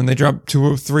 And then they dropped 2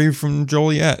 of 3 from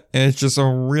Joliet. And it's just a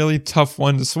really tough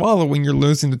one to swallow when you're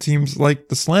losing to teams like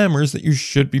the Slammers that you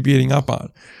should be beating up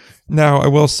on. Now, I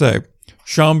will say,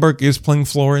 Schaumburg is playing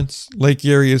Florence. Lake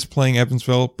Erie is playing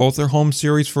Evansville. Both are home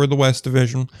series for the West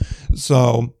Division.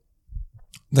 So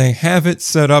they have it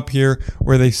set up here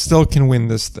where they still can win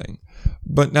this thing.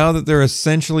 But now that they're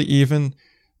essentially even,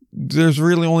 there's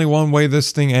really only one way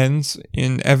this thing ends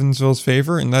in Evansville's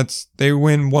favor, and that's they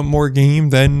win one more game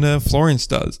than Florence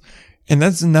does. And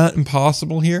that's not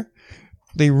impossible here.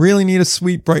 They really need a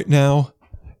sweep right now,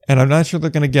 and I'm not sure they're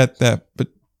going to get that, but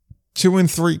 2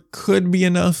 and 3 could be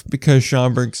enough because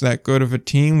Schaumburg's that good of a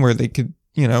team where they could,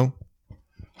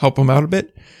 help them out a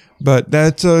bit. But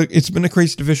that's it's been a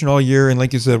crazy division all year, and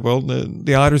like you said, well,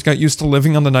 the Otters got used to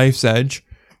living on the knife's edge,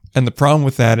 and the problem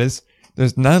with that is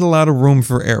there's not a lot of room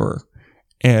for error.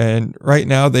 And right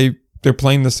now they're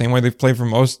playing the same way they've played for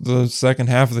most of the second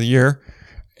half of the year.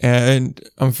 And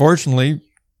unfortunately,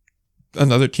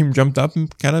 another team jumped up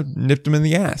and kind of nipped them in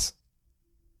the ass.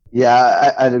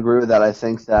 Yeah, I'd agree with that. I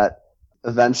think that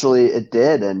eventually it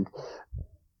did. And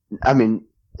I mean,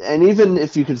 and even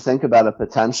if you could think about a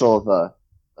potential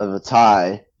of a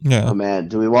tie, yeah. Oh man,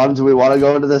 do we want to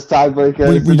go into this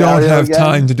tiebreaker? We don't have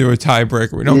time to do a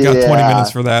tiebreaker. We don't got 20 minutes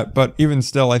for that. But even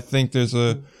still, I think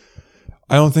I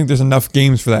don't think there's enough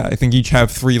games for that. I think each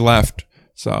have 3 left.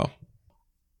 So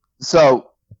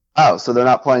they're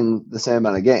not playing the same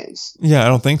amount of games. Yeah, I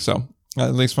don't think so.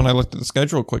 At least when I looked at the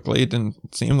schedule quickly, it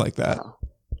didn't seem like that. Oh.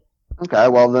 Okay,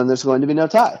 well then there's going to be no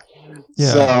tie.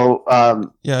 Yeah. So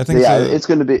I think it's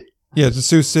going to be it's a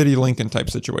Sioux City Lincoln type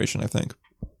situation, I think.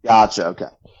 Gotcha. Okay.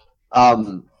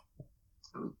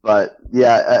 But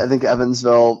yeah, I think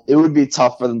Evansville, it would be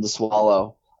tough for them to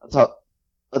swallow.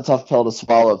 A tough pill to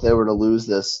swallow if they were to lose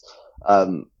this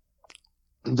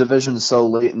division so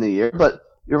late in the year. But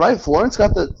you're right, Florence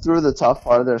got through the tough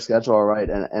part of their schedule all right,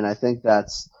 and I think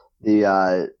that's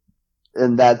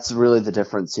that's really the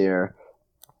difference here,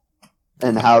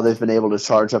 and how they've been able to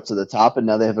charge up to the top, and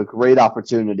now they have a great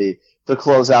opportunity to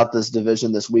close out this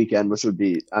division this weekend, which would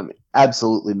be,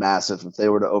 absolutely massive if they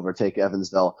were to overtake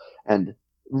Evansville. And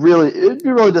really, it'd be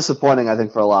really disappointing, I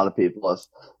think, for a lot of people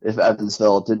if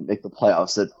Evansville didn't make the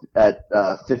playoffs at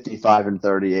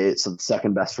 55-38, so the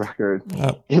second best record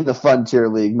in the Frontier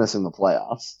League, missing the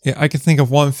playoffs. Yeah, I could think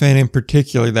of one fan in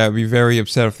particular that would be very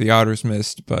upset if the Otters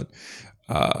missed, but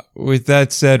with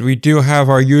that said, we do have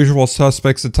our usual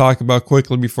suspects to talk about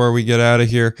quickly before we get out of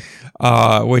here,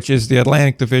 which is the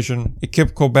Atlantic Division.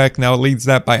 Equipe Quebec now leads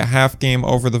that by a half game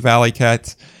over the Valley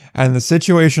Cats. And the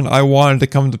situation I wanted to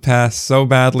come to pass so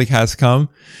badly has come.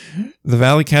 The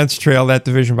Valley Cats trail that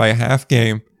division by a half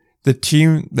game.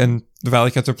 The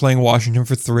Valley Cats are playing Washington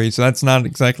for 3, so that's not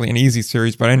exactly an easy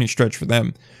series by any stretch for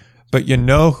them. But you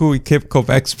know who Equipe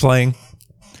Quebec's playing?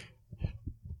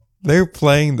 They're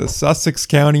playing the Sussex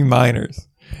County Miners.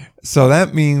 So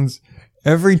that means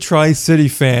every Tri-City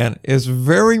fan is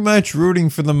very much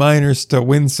rooting for the Miners to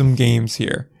win some games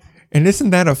here. And isn't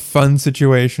that a fun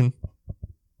situation?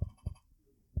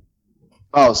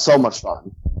 Oh, so much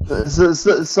fun.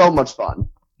 So much fun.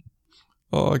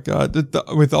 Oh, God.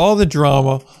 With all the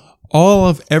drama, all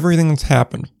of everything that's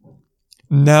happened,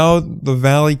 now the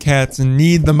Valley Cats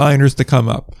need the Miners to come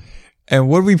up. And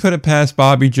would we put it past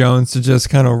Bobby Jones to just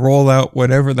kind of roll out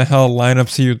whatever the hell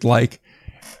lineups he would like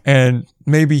and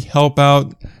maybe help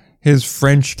out his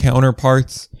French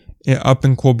counterparts up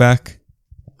in Quebec?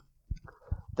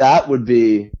 That would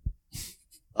be...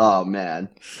 Oh, man.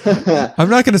 I'm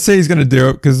not going to say he's going to do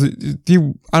it because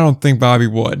I don't think Bobby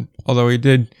would. Although he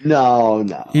did... No.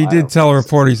 He did tell a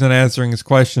reporter he's not answering his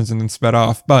questions and then sped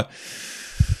off. But...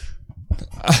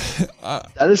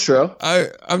 that is true.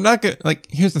 I'm not gonna,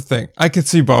 here's the thing. I could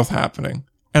see both happening.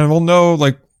 And we'll know,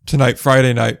 tonight,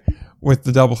 Friday night, with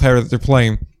the doubleheader that they're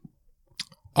playing,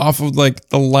 off of, the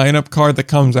lineup card that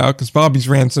comes out, because Bobby's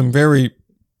ran some very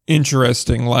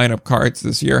interesting lineup cards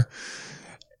this year.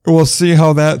 We'll see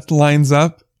how that lines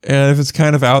up. And if it's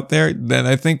kind of out there, then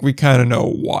I think we kind of know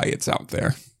why it's out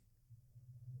there.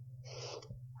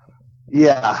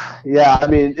 Yeah. I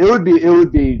mean, it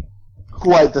would be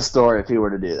quite the story if he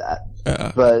were to do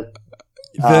that. But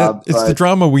it's the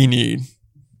drama we need.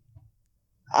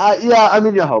 Yeah, I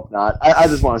mean, you hope not. I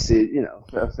just want to see,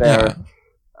 a fair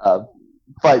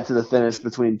fight to the finish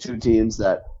between two teams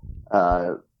that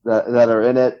that are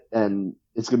in it, and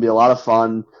it's going to be a lot of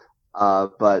fun.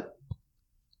 But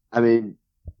I mean,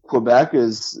 Quebec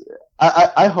is.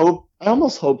 I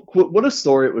almost hope. What a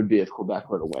story it would be if Quebec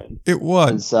were to win. It would.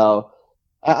 And so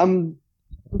I'm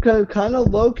kind of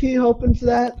low key hoping for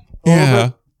that.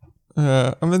 Yeah.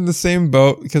 I'm in the same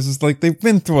boat because it's like they've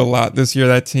been through a lot this year,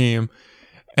 that team,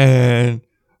 and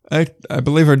I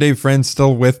believe our Dave Friend's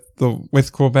still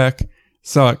with Quebec,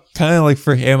 so kind of like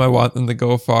for him, I want them to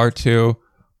go far too.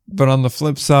 But on the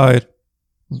flip side,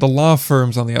 the law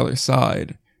firm's on the other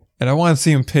side, and I want to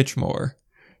see him pitch more.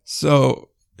 So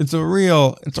it's a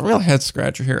real head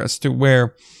scratcher here as to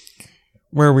where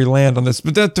we land on this.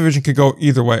 But that division could go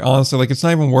either way, honestly. Like, it's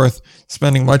not even worth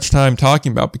spending much time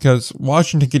talking about because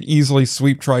Washington could easily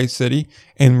sweep Tri-City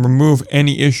and remove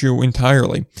any issue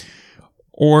entirely.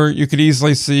 Or you could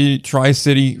easily see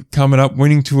Tri-City coming up,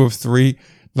 winning 2 of 3,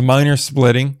 the Miners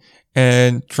splitting,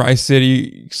 and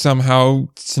Tri-City somehow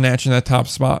snatching that top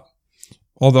spot.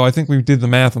 Although I think we did the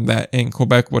math on that, and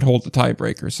Quebec would hold the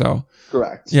tiebreaker. So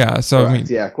correct. Yeah. So correct. I mean,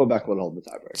 yeah, Quebec would hold the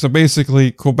tiebreaker. So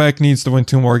basically, Quebec needs to win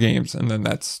 2 more games, and then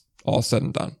that's all said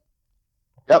and done.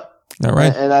 Yep. All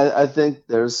right. And I think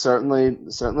there's certainly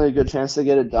a good chance to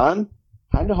get it done.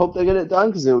 Kind of hope they get it done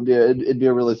because it'd be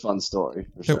a really fun story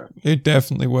for sure. It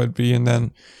definitely would be. And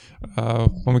then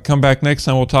when we come back next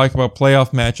time, we'll talk about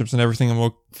playoff matchups and everything, and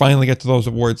we'll finally get to those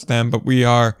awards then. But we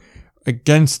are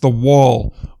against the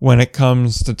wall when it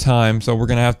comes to time, so we're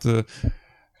gonna have to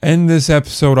end this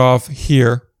episode off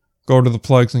here, go to the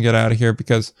plugs, and get out of here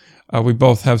because we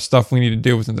both have stuff we need to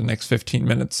do within the next 15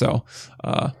 minutes. So,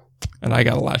 and I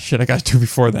got a lot of shit I got to do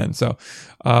before then. So,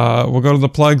 we'll go to the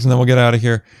plugs and then we'll get out of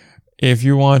here. If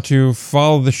you want to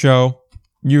follow the show,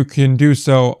 you can do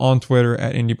so on Twitter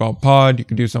at IndieBallPod. You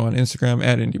can do so on Instagram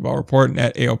at IndieBallReport and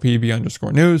at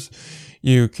AOPB_news.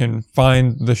 You can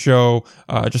find the show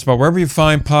just about wherever you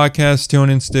find podcasts,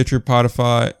 TuneIn, Stitcher,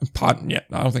 Spotify.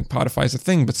 I don't think Spotify is a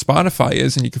thing, but Spotify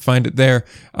is, and you can find it there,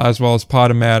 as well as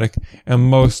Podomatic and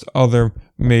most other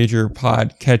major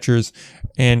pod catchers.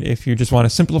 And if you just want to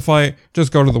simplify it,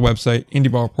 just go to the website,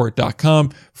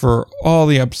 IndieBallReport.com, for all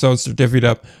the episodes. They're divvied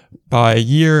up by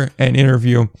year and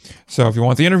interview. So if you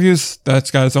want the interviews, that's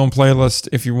got its own playlist.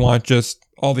 If you want just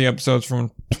all the episodes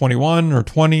from 21 or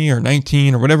 20 or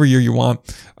 19 or whatever year you want,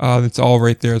 it's all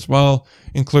right there as well,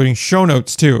 including show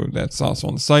notes too. That's also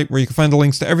on the site where you can find the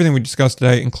links to everything we discussed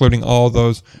today, including all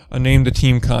those Name the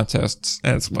Team contests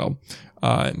as well.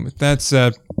 And with that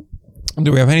said,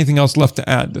 do we have anything else left to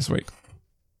add this week?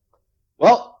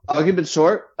 Well, I'll keep it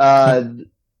short. The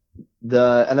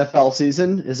NFL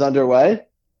season is underway.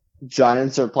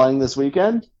 Giants are playing this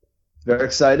weekend. Very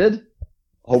excited.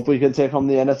 Hope we can take home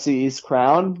the NFC East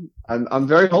crown. I'm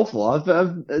very hopeful.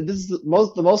 This is the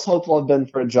most hopeful I've been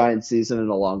for a Giants season in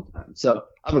a long time. So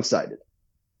I'm excited.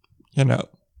 You know,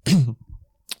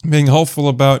 being hopeful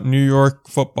about New York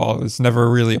football is never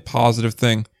really a positive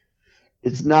thing.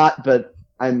 It's not, but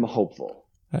I'm hopeful.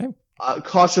 Hey.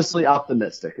 Cautiously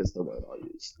optimistic is the word I'll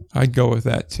use. I'd go with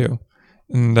that too.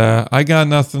 And I got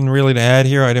nothing really to add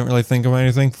here. I didn't really think of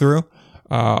anything through.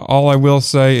 All I will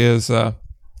say is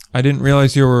I didn't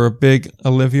realize you were a big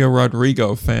Olivia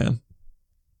Rodrigo fan.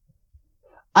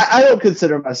 I don't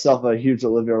consider myself a huge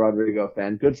Olivia Rodrigo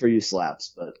fan. Good for you,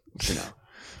 Slaps, but you know,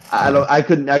 I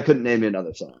couldn't name you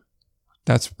another song.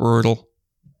 That's brutal.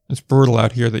 It's brutal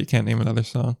out here that you can't name another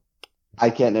song. I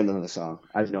can't name another song.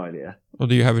 I have no idea. Well,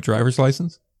 do you have a driver's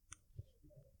license?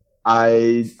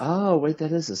 Oh wait,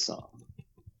 that is a song.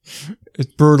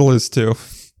 It's brutal as too.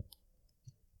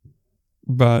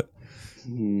 But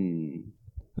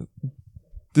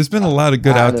there's been a lot of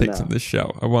good outtakes in this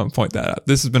show. I want to point that out.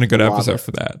 This has been a good episode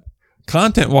for that.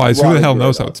 Content-wise, who the hell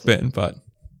knows how it's been, but...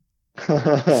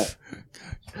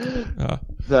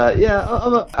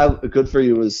 Good For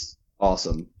You was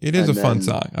awesome. It is a fun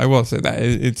song. I will say that.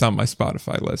 It's on my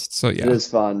Spotify list, so yeah. It is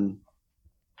fun.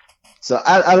 So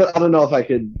I don't know if I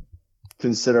could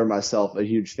consider myself a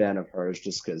huge fan of hers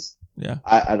just because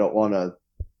I don't want to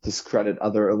discredit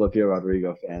other Olivia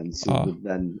Rodrigo fans who would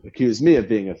then accuse me of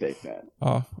being a fake fan.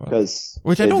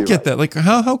 Which I don't get that. Like,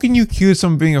 how can you accuse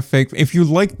someone of being a fake? If you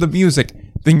like the music,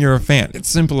 then you're a fan. It's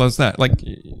simple as that. Like,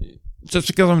 just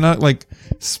because I'm not like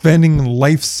spending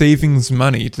life savings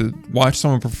money to watch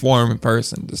someone perform in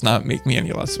person does not make me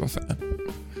any less of a fan.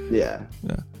 Yeah.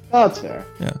 Oh, that's fair.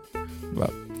 Yeah.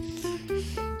 But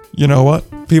you know what?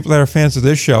 People that are fans of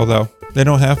this show, though, they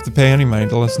don't have to pay any money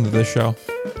to listen to this show.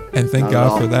 And thank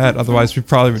God for that. Otherwise, we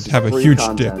probably would have a huge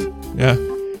dip. Yeah.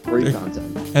 Free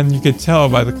content. And you could tell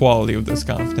by the quality of this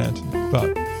content.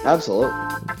 But absolutely.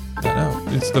 I know.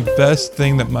 It's the best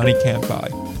thing that money can't buy.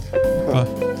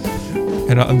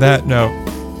 And on that note,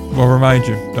 We'll remind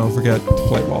you, don't forget to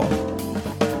play ball.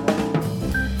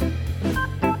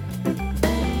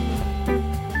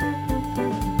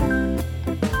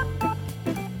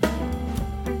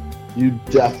 You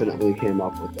definitely came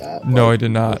up with that. No, I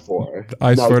did not. Before.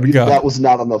 I swear to God. That was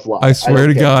not on the fly. I swear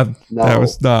to care. God, No, that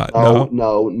was not. No.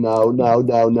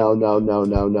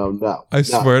 I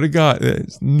swear to God,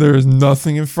 there's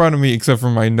nothing in front of me except for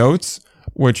my notes,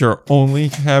 which are only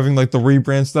having like the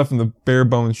rebrand stuff and the bare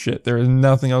bones shit. There is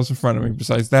nothing else in front of me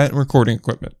besides that and recording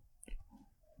equipment.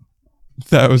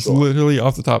 That was literally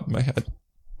off the top of my head.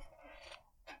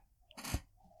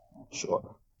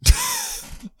 Sure.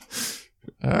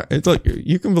 It's like,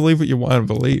 you can believe what you want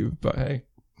to believe, but hey.